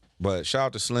 But shout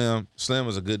out to Slim. Slim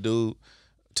was a good dude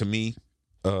to me.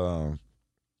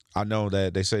 I know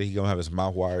that they say he gonna have his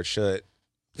mouth wired shut.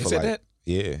 They said that?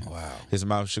 Yeah. Wow. His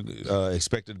mouth should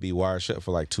expected to be wired shut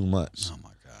for like 2 months. Oh my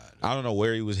God. I don't know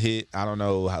where he was hit. I don't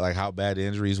know how bad the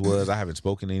injuries was. I haven't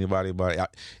spoken to anybody about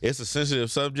it. It's a sensitive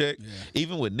subject. Yeah.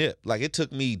 Even with Nip, like, it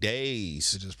took me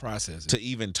days to just process it, to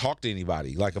even talk to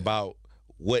anybody about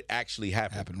what actually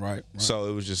happened. Right. So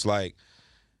it was just like,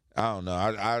 I don't know.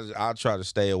 I try to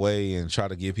stay away and try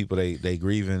to give people they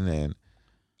grieving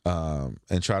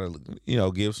and try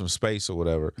to give some space or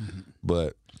whatever. Mm-hmm.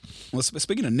 But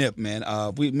speaking of Nip, man,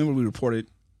 we reported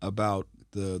about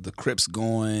the Crips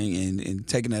going and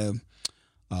taking a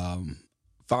I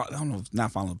don't know,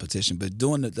 not filing a petition, but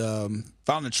doing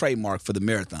filing a trademark for the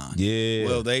marathon. Yeah.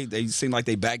 Well, they seem like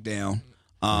they backed down.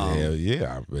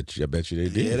 Yeah, I bet you they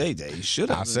did. Yeah, they should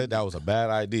have. I said that was a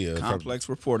bad idea. Complex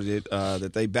reported it,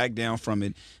 that they backed down from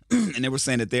it, and they were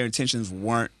saying that their intentions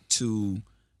weren't to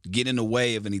get in the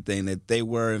way of anything, that they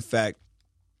were, in fact,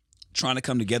 trying to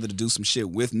come together to do some shit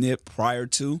with Nip prior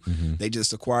to. Mm-hmm. They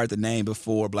just acquired the name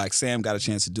before Black Sam got a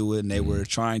chance to do it, and they were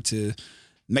trying to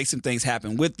make some things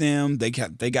happen with them. They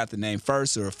got the name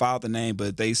first or filed the name,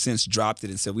 but they since dropped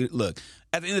it and said, look,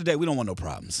 at the end of the day, we don't want no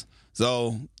problems.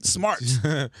 So smart,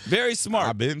 very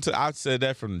smart. I've said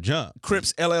that from the jump.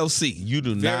 Crips LLC. You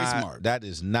do very not. Smart. That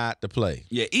is not the play.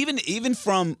 Yeah, even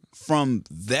from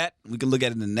that, we can look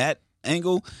at it in that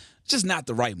angle. Just not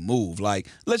the right move. Like,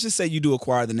 let's just say you do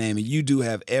acquire the name and you do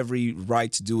have every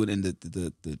right to do it, and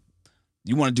the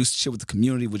you want to do shit with the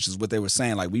community, which is what they were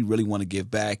saying. Like, we really want to give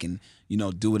back and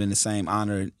do it in the same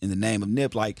honor in the name of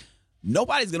Nip. Like,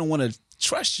 nobody's gonna want to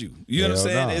trust you. You know what I'm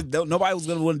saying? Nobody was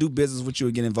going to want to do business with you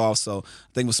or get involved. So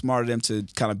I think it was smart of them to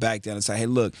kind of back down and say, hey,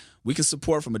 look, we can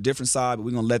support from a different side, but we're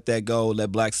going to let that go.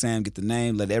 Let Black Sam get the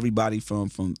name. Let everybody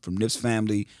from Nip's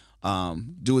family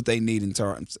do what they need in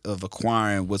terms of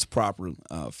acquiring what's proper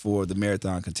for the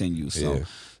marathon continues. So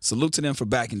salute to them for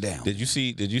backing down. Did you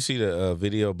see the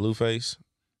video of Blueface?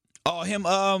 Oh, him.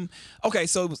 Okay,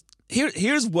 so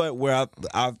here's where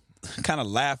I kind of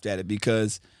laughed at it,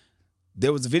 because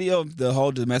there was a video of the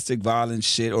whole domestic violence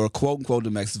shit, or quote unquote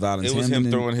domestic violence. It was him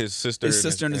throwing his sister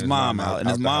and his mom out. And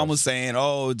his mom was saying,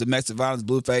 oh, domestic violence,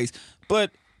 Blueface.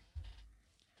 But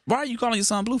why are you calling your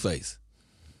son Blueface?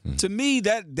 To me,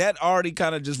 that already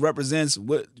kind of just represents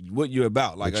what you're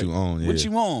about. Like, what you own. What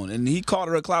you own. And he called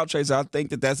her a cloud chaser. I think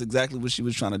that's exactly what she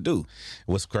was trying to do.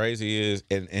 What's crazy is,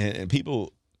 and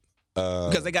people...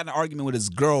 because they got in an argument with his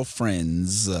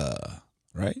girlfriends,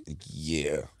 right?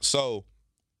 Yeah. So...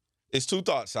 it's two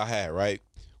thoughts I had, right?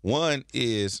 One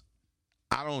is,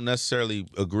 I don't necessarily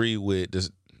agree with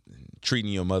just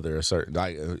treating your mother a certain,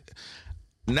 like,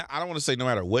 I don't want to say no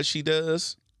matter what she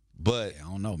does, but I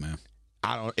don't know, man.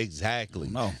 I don't exactly.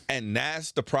 No. And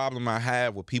that's the problem I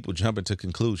have with people jumping to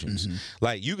conclusions. Mm-hmm.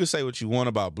 Like, you can say what you want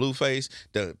about Blueface.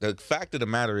 The fact of the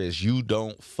matter is, you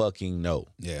don't fucking know.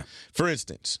 Yeah. For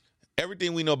instance,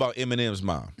 everything we know about Eminem's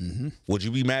mom. Mm-hmm. Would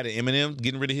you be mad at Eminem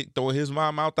getting ready to throw his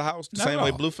mom out the house the same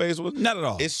way Blueface was? Not at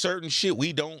all. It's certain shit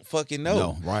we don't fucking know.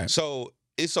 No, right. So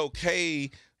it's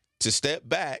okay to step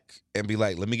back and be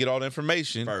like, let me get all the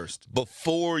information first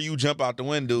before you jump out the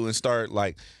window and start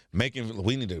like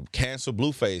we need to cancel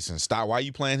Blueface and stop. Why are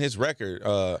you playing his record?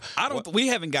 We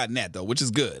haven't gotten that though, which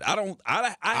is good.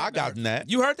 I gotten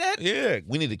that. You heard that? Yeah.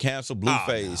 We need to cancel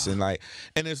Blueface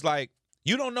and it's like,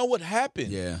 you don't know what happened.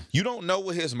 Yeah. You don't know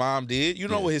what his mom did. You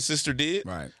don't know what his sister did.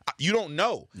 Right. You don't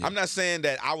know. Yeah. I'm not saying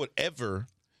that I would ever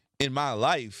in my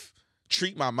life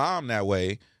treat my mom that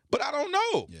way, but I don't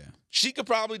know. Yeah. She could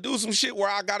probably do some shit where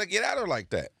I got to get at her like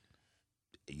that.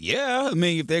 Yeah. I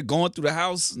mean, if they're going through the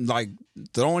house, like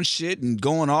throwing shit and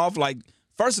going off, like,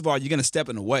 first of all, you're going to step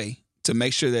in the way to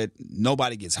make sure that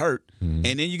nobody gets hurt. Mm-hmm.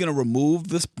 And then you're going to remove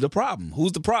the problem.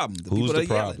 Who's the problem? Who's the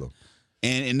problem? Yelling.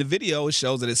 And in the video, it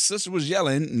shows that his sister was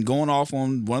yelling and going off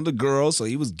on one of the girls, so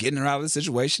he was getting her out of the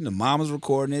situation. The mom was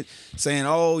recording it, saying,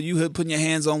 oh, you putting your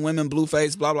hands on women,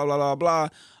 Blueface, blah, blah, blah, blah,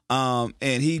 blah.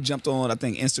 And he jumped on, I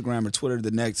think, Instagram or Twitter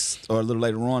or a little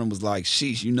later on and was like,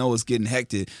 sheesh, you know it's getting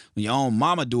hectic when your own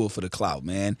mama do it for the clout,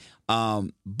 man.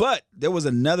 But there was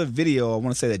another video, I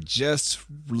want to say, that just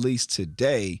released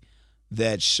today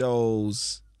that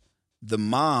shows the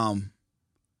mom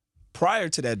prior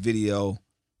to that video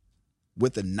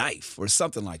with a knife or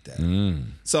something like that.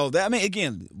 So that, I mean,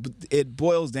 again, it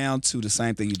boils down to the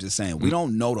same thing you're just saying. We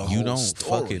don't know the whole story. You don't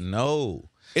fucking know.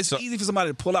 It's easy for somebody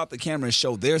to pull out the camera and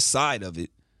show their side of it.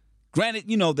 Granted,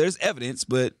 there's evidence,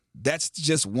 but that's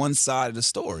just one side of the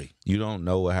story. You don't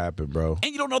know what happened, bro.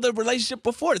 And you don't know the relationship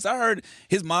before this. I heard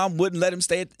his mom wouldn't let him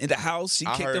stay in the house. She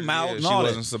kicked him out and all that.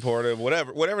 She wasn't supportive.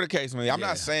 Whatever the case may be. I'm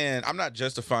not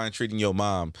justifying treating your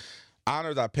mom.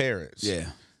 Honor thy parents. Yeah.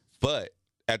 But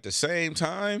at the same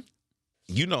time,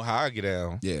 you know how I get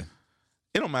down. Yeah.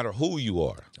 It don't matter who you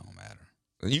are. Don't matter.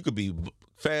 You could be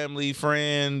family,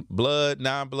 friend, blood,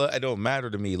 non-blood. It don't matter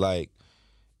to me. Like,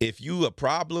 if you a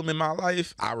problem in my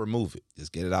life, I remove it.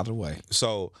 Just get it out of the way.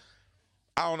 So,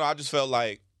 I don't know. I just felt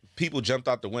like people jumped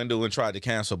out the window and tried to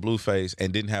cancel Blueface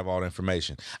and didn't have all the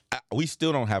information. We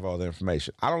still don't have all the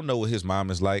information. I don't know what his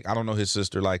mom is like. I don't know his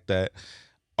sister like that.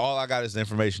 All I got is the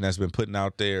information that's been put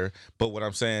out there. But what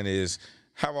I'm saying is,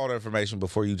 have all the information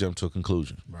before you jump to a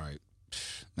conclusion. Right.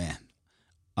 Man.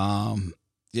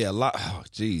 Yeah, a lot. Oh,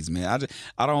 geez, man.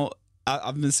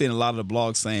 I've been seeing a lot of the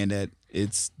blogs saying that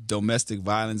it's domestic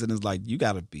violence, and it's like, you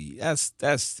gotta be. That's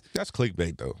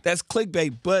clickbait though. That's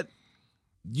clickbait, but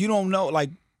you don't know.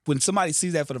 Like, when somebody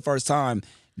sees that for the first time,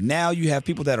 now you have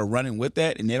people that are running with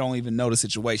that, and they don't even know the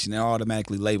situation. They're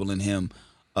automatically labeling him.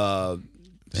 You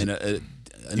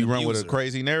run with a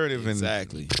crazy narrative,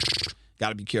 exactly. Got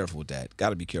to be careful with that.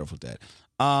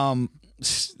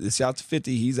 It's out to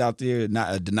 50. He's out there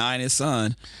not denying his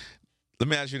son. Let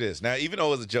me ask you this. Now, even though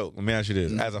it was a joke, let me ask you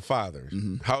this. As a father,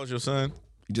 how old's your son?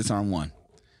 He just turned 1.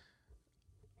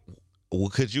 Well,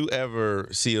 could you ever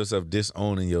see yourself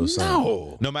disowning your son?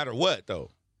 No. No matter what, though.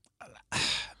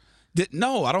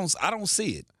 No, I don't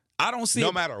see it. I don't see it.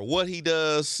 No matter what he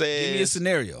does, says. Give me a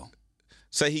scenario.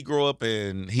 Say he grew up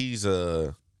and he's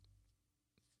a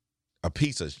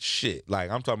piece of shit.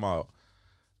 Like, I'm talking about,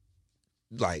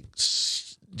 like,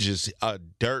 just a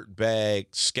dirt bag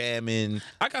scamming.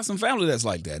 I got some family that's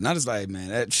like that. And I just like, man,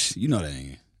 that you know that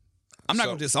ain't. I'm not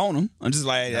gonna disown him. I'm just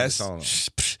like,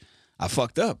 I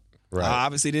fucked up. Right. I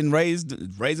obviously didn't raise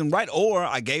him right, or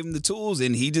I gave him the tools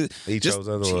and he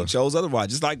chose otherwise.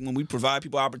 Just like when we provide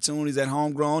people opportunities at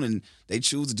homegrown and they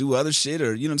choose to do other shit,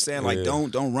 or you know what I'm saying, like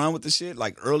don't run with the shit.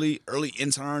 Like early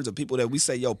interns or people that we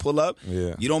say, yo, pull up.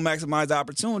 Yeah. You don't maximize the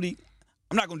opportunity.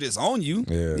 I'm not gonna disown you.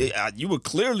 Yeah. You were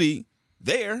clearly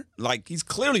there. Like, he's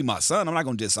clearly my son. I'm not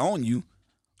gonna disown you.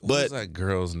 What was that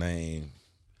girl's name?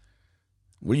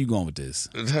 Where you going with this?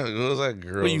 What was that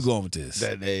girl? Where you going with this?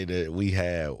 That day that we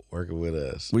had working with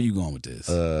us. Where you going with this?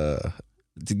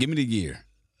 Give me the year.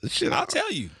 Shit, I'll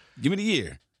tell you. Give me the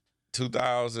year.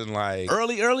 2000, like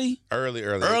early.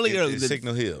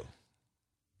 Signal Hill.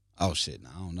 Oh shit! No,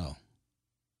 I don't know.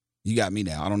 You got me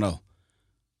now. I don't know.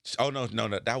 Oh no!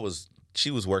 That was, she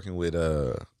was working with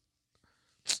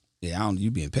Yeah, I don't.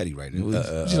 You being petty right now. What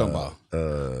you talking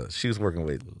about? She was working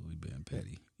with. We being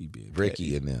petty. You being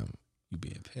Ricky petty. and them. You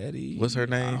being petty. What's her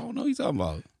name? I don't know what you talking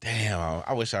about. Damn,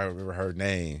 I wish I remember her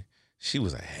name. She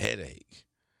was a headache.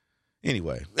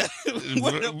 Anyway.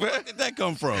 Where did that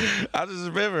come from? I just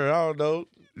remember, I don't know.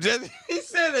 He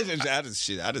said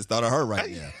that. I just thought of her right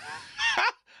now.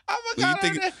 I forgot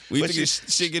her name. You think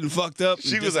shit getting fucked up?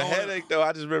 She was a headache, though.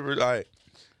 I just remember, like,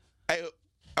 hey,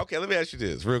 okay, let me ask you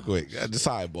this real quick. The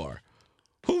sidebar.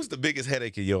 Who's the biggest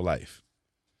headache in your life?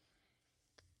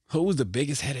 Who was the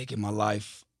biggest headache in my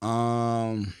life?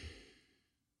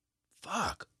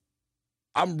 Fuck.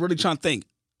 I'm really trying to think.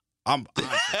 I'm really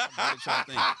trying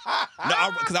to think.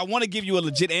 No, because I want to give you a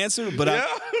legit answer, but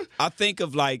I think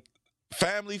of like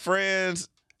family, friends,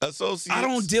 associates. I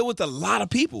don't deal with a lot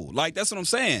of people. Like, that's what I'm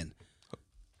saying.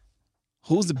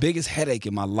 Who's the biggest headache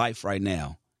in my life right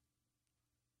now?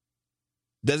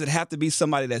 Does it have to be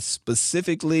somebody that's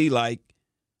specifically like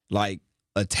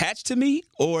attached to me,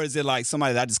 or is it like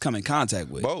somebody that I just come in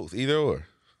contact with? Both, either or.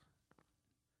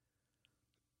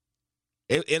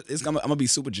 I'm gonna be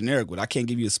super generic with. I can't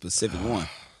give you a specific one.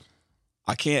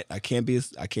 I can't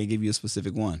give you a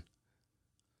specific one.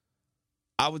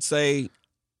 I would say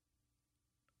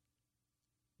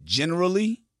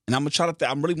generally, and I'm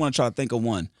really want to try to think of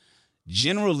one.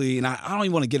 Generally, and I don't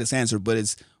even want to get this answer, but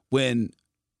it's when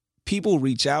people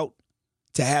reach out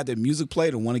to have their music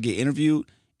played or want to get interviewed,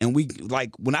 and we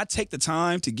like when I take the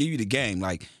time to give you the game,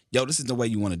 like, yo, this is the way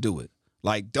you want to do it.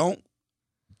 Like, don't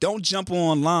jump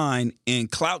online and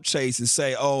clout chase and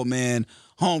say, oh man,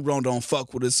 homegrown don't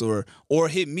fuck with us, or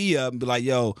hit me up and be like,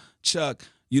 yo, Chuck,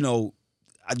 I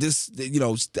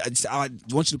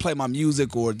want you to play my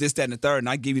music or this, that, and the third, and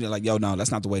I give you that, like, yo, no, that's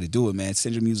not the way to do it, man.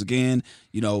 Send your music in,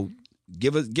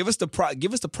 give us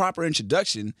the proper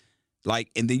introduction, like,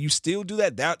 and then you still do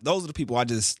that. Those are the people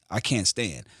I can't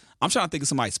stand. I'm trying to think of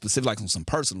somebody specific, like on some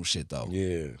personal shit though.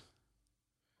 Yeah.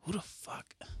 Who the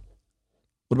fuck?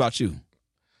 What about you?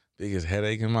 Biggest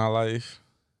headache in my life.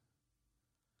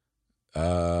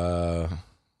 Damn.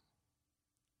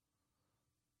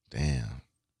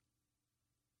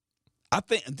 I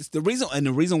think the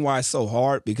reason why it's so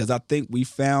hard because I think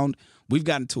we've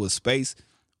gotten to a space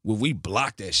where we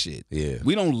block that shit. Yeah.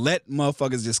 We don't let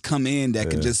motherfuckers just come in that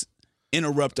can just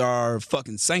interrupt our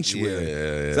fucking sanctuary.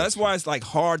 Yeah. So that's why it's like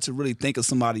hard to really think of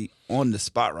somebody on the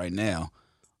spot right now.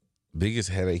 Biggest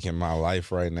headache in my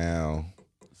life right now.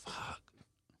 Fuck.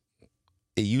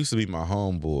 It used to be my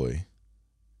homeboy,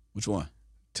 Which one?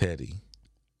 Teddy.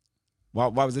 Why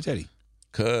was it Teddy?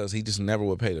 Cause he just never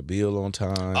would pay the bill on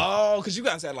time. Oh, because you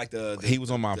guys had like he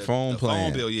was on my phone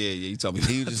plan. Phone bill, yeah, you told me.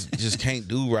 He just can't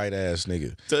do right ass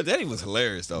nigga. So Teddy was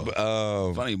hilarious though.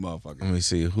 Funny motherfucker. Let me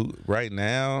see who right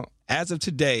now. As of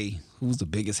today, who's the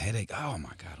biggest headache? Oh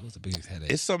my God, who's the biggest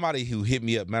headache? It's somebody who hit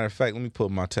me up. Matter of fact, let me pull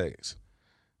my text.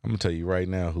 I'm gonna tell you right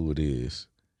now who it is.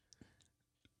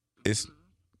 It's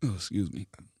excuse me.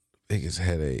 Biggest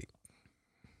headache.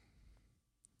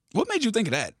 What made you think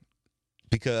of that?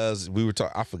 Because we were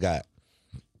talking, I forgot.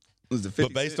 Was the 50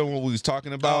 But based Cent? on what we was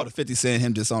talking about, the 50 Cent,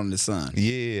 him disowning his son.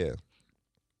 yeah.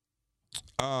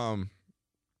 The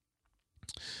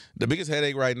biggest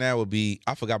headache right now would be,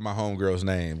 I forgot my homegirl's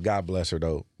name. God bless her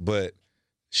though. But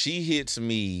she hits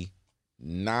me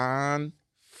non-fucking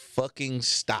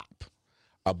stop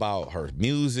about her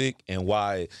music and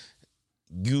why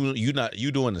you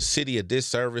doing the city a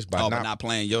disservice by not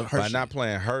playing not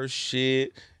playing her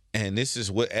shit. And this is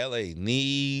what LA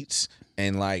needs.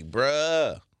 And like,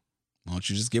 bruh. Why don't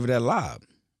you just give her that lob?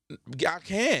 I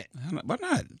can't. Why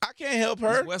not? I can't help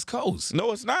her. It's West Coast.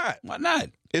 No, it's not. Why not?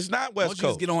 It's not Why West don't you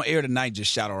Coast. just get on air tonight and just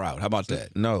shout her out? How about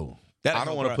that? No. I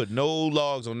don't want to put no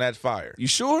logs on that fire. You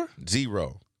sure?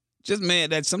 Zero. Just,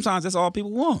 man, sometimes that's all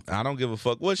people want. I don't give a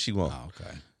fuck what she wants. Oh,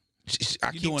 okay.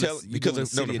 I keep telling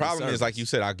because the problem is, like you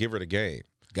said, I give her the game.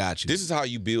 Got you. This is how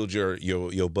you build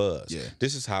your buzz. Yeah.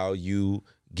 This is how you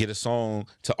get a song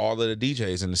to all of the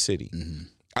DJs in the city. Mm-hmm.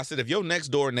 I said, if your next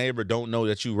door neighbor don't know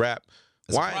that you rap,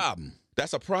 That's a problem.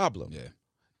 That's a problem. Yeah.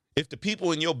 If the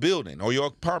people in your building or your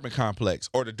apartment complex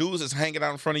or the dudes that's hanging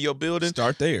out in front of your building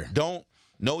Start there. don't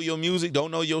know your music,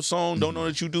 don't know your song, don't know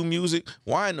that you do music,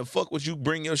 why in the fuck would you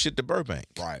bring your shit to Burbank?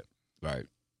 Right.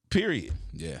 Period.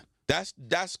 Yeah. That's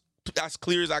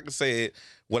clear as I can say it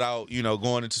without,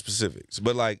 going into specifics.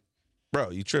 But like, bro,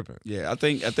 you tripping. Yeah, I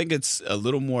think it's a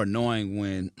little more annoying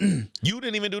when you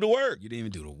didn't even do the work. You didn't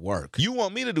even do the work. You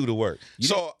want me to do the work.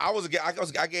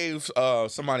 I gave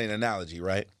somebody an analogy,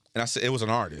 right? And I said, it was an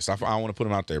artist. I don't want to put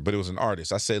him out there, but it was an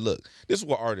artist. I said, look, this is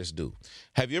what artists do.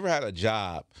 Have you ever had a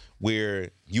job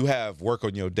where you have work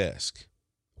on your desk?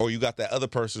 Or you got that other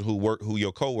person who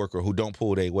your coworker who don't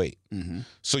pull their weight. Mm-hmm.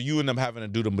 So you end up having to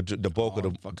do the bulk of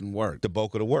the fucking work. The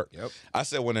bulk of the work. Yep. I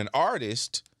said when an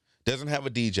artist doesn't have a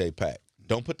DJ pack,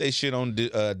 don't put their shit on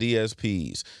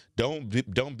DSPs. Don't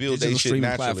build their shit streaming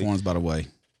naturally. Platforms, by the way.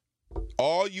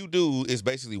 All you do is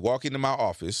basically walk into my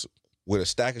office with a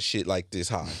stack of shit like this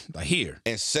high, like here,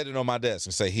 and set it on my desk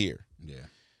and say here. Yeah.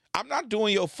 I'm not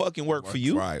doing your fucking work for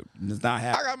you. Right. It's not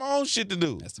happening. I got my own shit to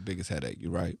do. That's the biggest headache.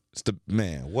 You're right. It's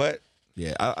what?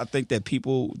 Yeah, I think that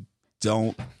people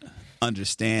don't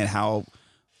understand how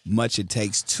much it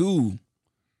takes to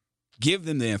give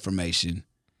them the information.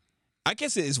 I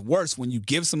guess it is worse when you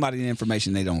give somebody the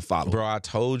information they don't follow. Bro, I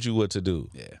told you what to do.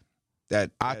 Yeah.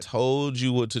 I told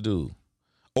you what to do.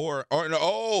 Or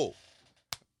no,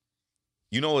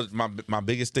 you know what my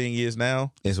biggest thing is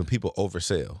now? Is when people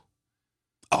oversell.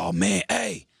 Oh, man,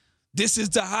 hey, this is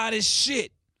the hottest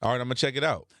shit. All right, I'm going to check it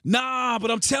out. Nah,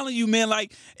 but I'm telling you, man,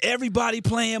 like, everybody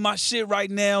playing my shit right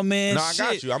now, man. No, I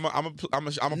got you. I'm going to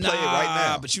play it right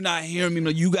now. But you're not hearing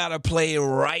me. You got to play it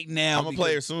right now. I'm going to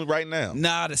play it soon right now.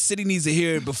 Nah, the city needs to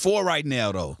hear it before right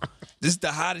now, though. This is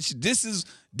the hottest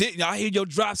shit. I hear your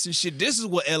drops and shit. This is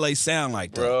what LA sound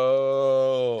like,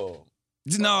 though.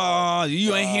 Bro. No,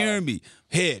 you ain't hearing me.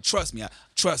 Head, trust me.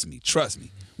 Trust me.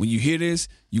 When you hear this,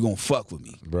 you gonna fuck with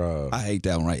me. Bro. I hate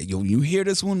that one right here. You hear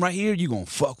this one right here, you gonna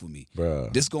fuck with me. Bro.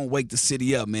 This gonna wake the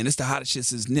city up, man. This the hottest shit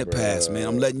since Nip passed, man.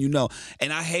 I'm letting you know.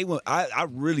 And I hate when I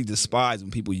really despise when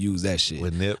people use that shit.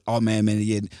 With Nip? Oh man,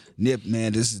 yeah, Nip,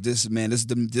 man, this is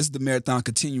the marathon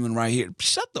continuing right here.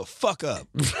 Shut the fuck up.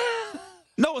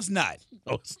 No, it's not.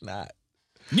 No, it's not.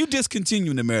 You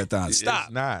discontinuing the marathon. Stop.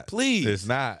 It's not. Please. It's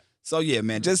not. So yeah,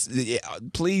 man,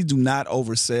 please do not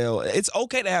oversell. It's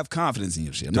okay to have confidence in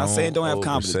your shit. I'm not saying don't have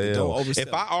confidence, but don't oversell.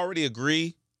 If I already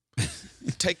agree,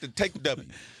 take the W.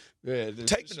 Yeah,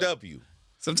 take the W.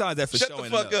 Sometimes that for Shut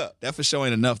showing the fuck enough. up. That for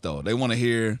showing enough though. They want to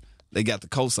hear they got the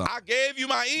cosign. I gave you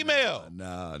my email.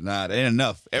 Nah, that ain't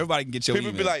enough. Everybody can get your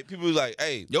email. People be like,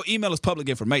 hey, your email is public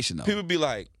information though. People be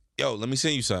like, yo, let me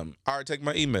send you something. All right, take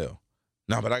my email.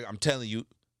 No, but I'm telling you.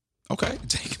 Okay,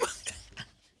 take my.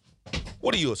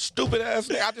 What are you, a stupid ass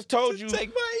nigga? I just told you.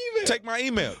 Take my email. Take my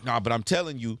email. No, but I'm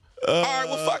telling you. All right,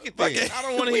 well, fuck it then. I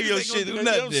don't want to hear your shit. You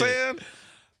know what I'm saying?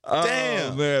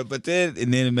 Damn, man. But then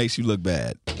it makes you look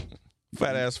bad.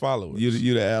 Fat ass followers.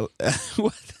 You the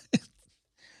what?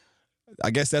 I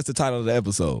guess that's the title of the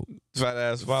episode. Fat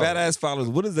ass followers. Fat ass followers.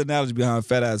 What is the analogy behind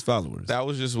fat ass followers? That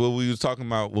was just what we was talking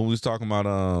about when we was talking about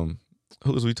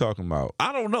who was we talking about?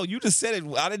 I don't know. You just said it.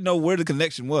 I didn't know where the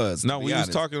connection was. No, we was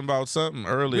talking about something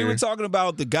earlier. We were talking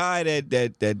about the guy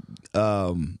that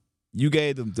you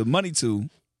gave the money to,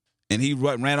 and he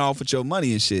ran off with your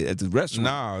money and shit at the restaurant.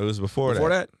 Nah, it was before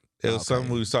that. It was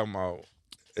something we was talking about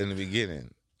in the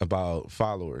beginning about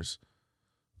followers.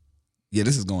 Yeah,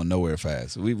 this is going nowhere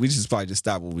fast. We should probably just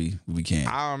stop what we can.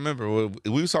 I don't remember.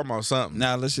 We was talking about something.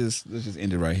 Now let's just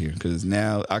end it right here because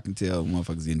now I can tell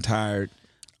motherfuckers getting tired.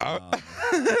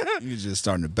 You're just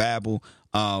starting to babble.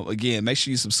 Again, make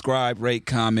sure you subscribe, rate,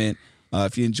 comment.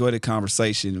 If you enjoy the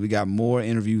conversation, we got more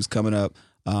interviews coming up.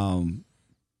 A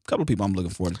couple of people I'm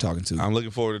looking forward to talking to. I'm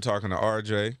looking forward to talking to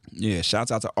RJ. Yeah,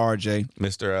 shouts out to RJ.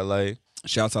 Mr. LA.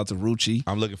 Shouts out to Rucci.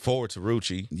 I'm looking forward to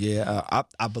Rucci. Yeah,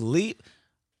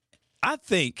 I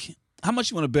think, how much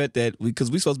you want to bet that,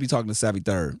 because we're supposed to be talking to Savvy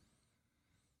Third.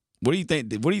 What do you think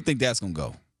that's going to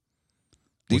go?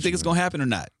 Do you think it's going to happen or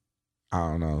not? I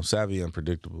don't know. Savvy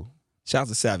unpredictable. Shout out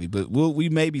to Savvy, but we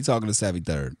may be talking to Savvy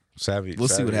Third. Savvy. We'll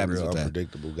see what happens with that.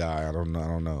 Unpredictable guy. I don't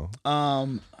know.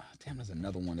 Damn, there's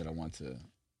another one that I want to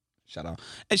shout out.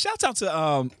 And shout out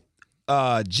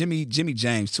to Jimmy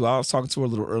James too. I was talking to her a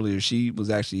little earlier. She was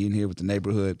actually in here with the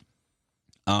neighborhood.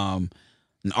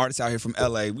 An artist out here from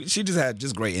LA. She just had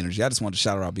great energy. I just wanted to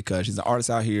shout her out because she's an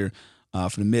artist out here from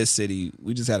the mid city.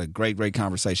 We just had a great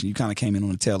conversation. You kind of came in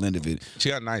on the tail end of it. She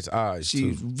got nice eyes.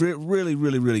 She's really,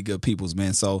 really, really good people's,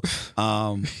 man. So,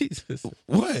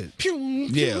 what?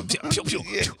 Yeah.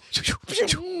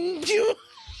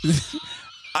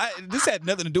 This had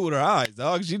nothing to do with her eyes,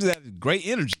 dog. She just had great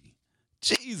energy.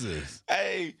 Jesus.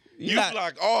 Hey, you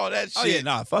block all that shit. Oh yeah,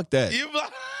 nah, fuck that. You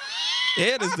block.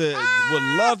 Ed would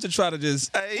love to try to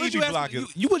just. Hey, what you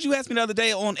asked me the other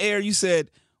day on air? You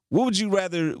said, "What would you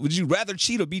rather? Would you rather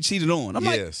cheat or be cheated on?" I'm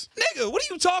like, "Nigga, what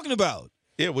are you talking about?"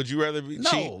 Yeah, would you rather cheat?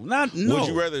 No. Would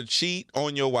you rather cheat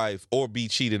on your wife or be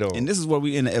cheated on? And this is where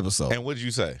we end the episode. And what'd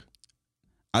you say?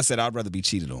 I said I'd rather be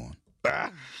cheated on.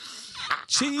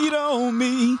 Cheat on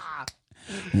me.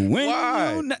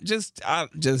 Why?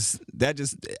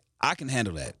 I can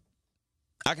handle that.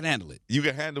 I can handle it. You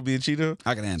can handle being cheated on?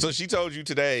 I can handle it. So she told you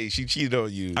today she cheated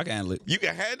on you. I can handle it. You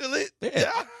can handle it?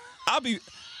 Yeah. I'll be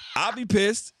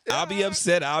pissed. I'll be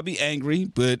upset. I'll be angry,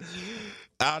 but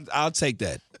I'll take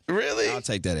that. Really? I'll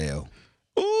take that L.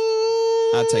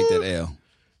 Ooh. I'll take that L.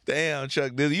 Damn,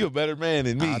 Chuck Dizzle, you a better man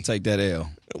than me. I'll take that L.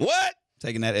 What?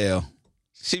 Taking that L.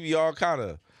 She be all kind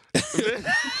of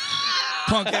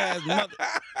punk ass mother.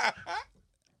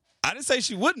 I didn't say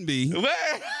she wouldn't be.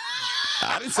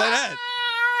 I didn't say that.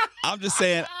 I'm just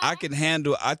saying I think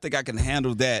I can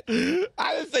handle that.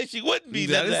 I didn't say she wouldn't be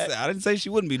none of that. I didn't say she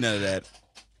wouldn't be none of that.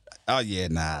 Oh yeah,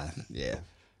 nah. Yeah.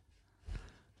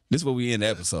 This is where we end the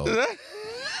episode.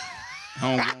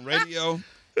 Homegrown Radio.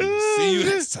 See you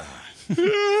next time.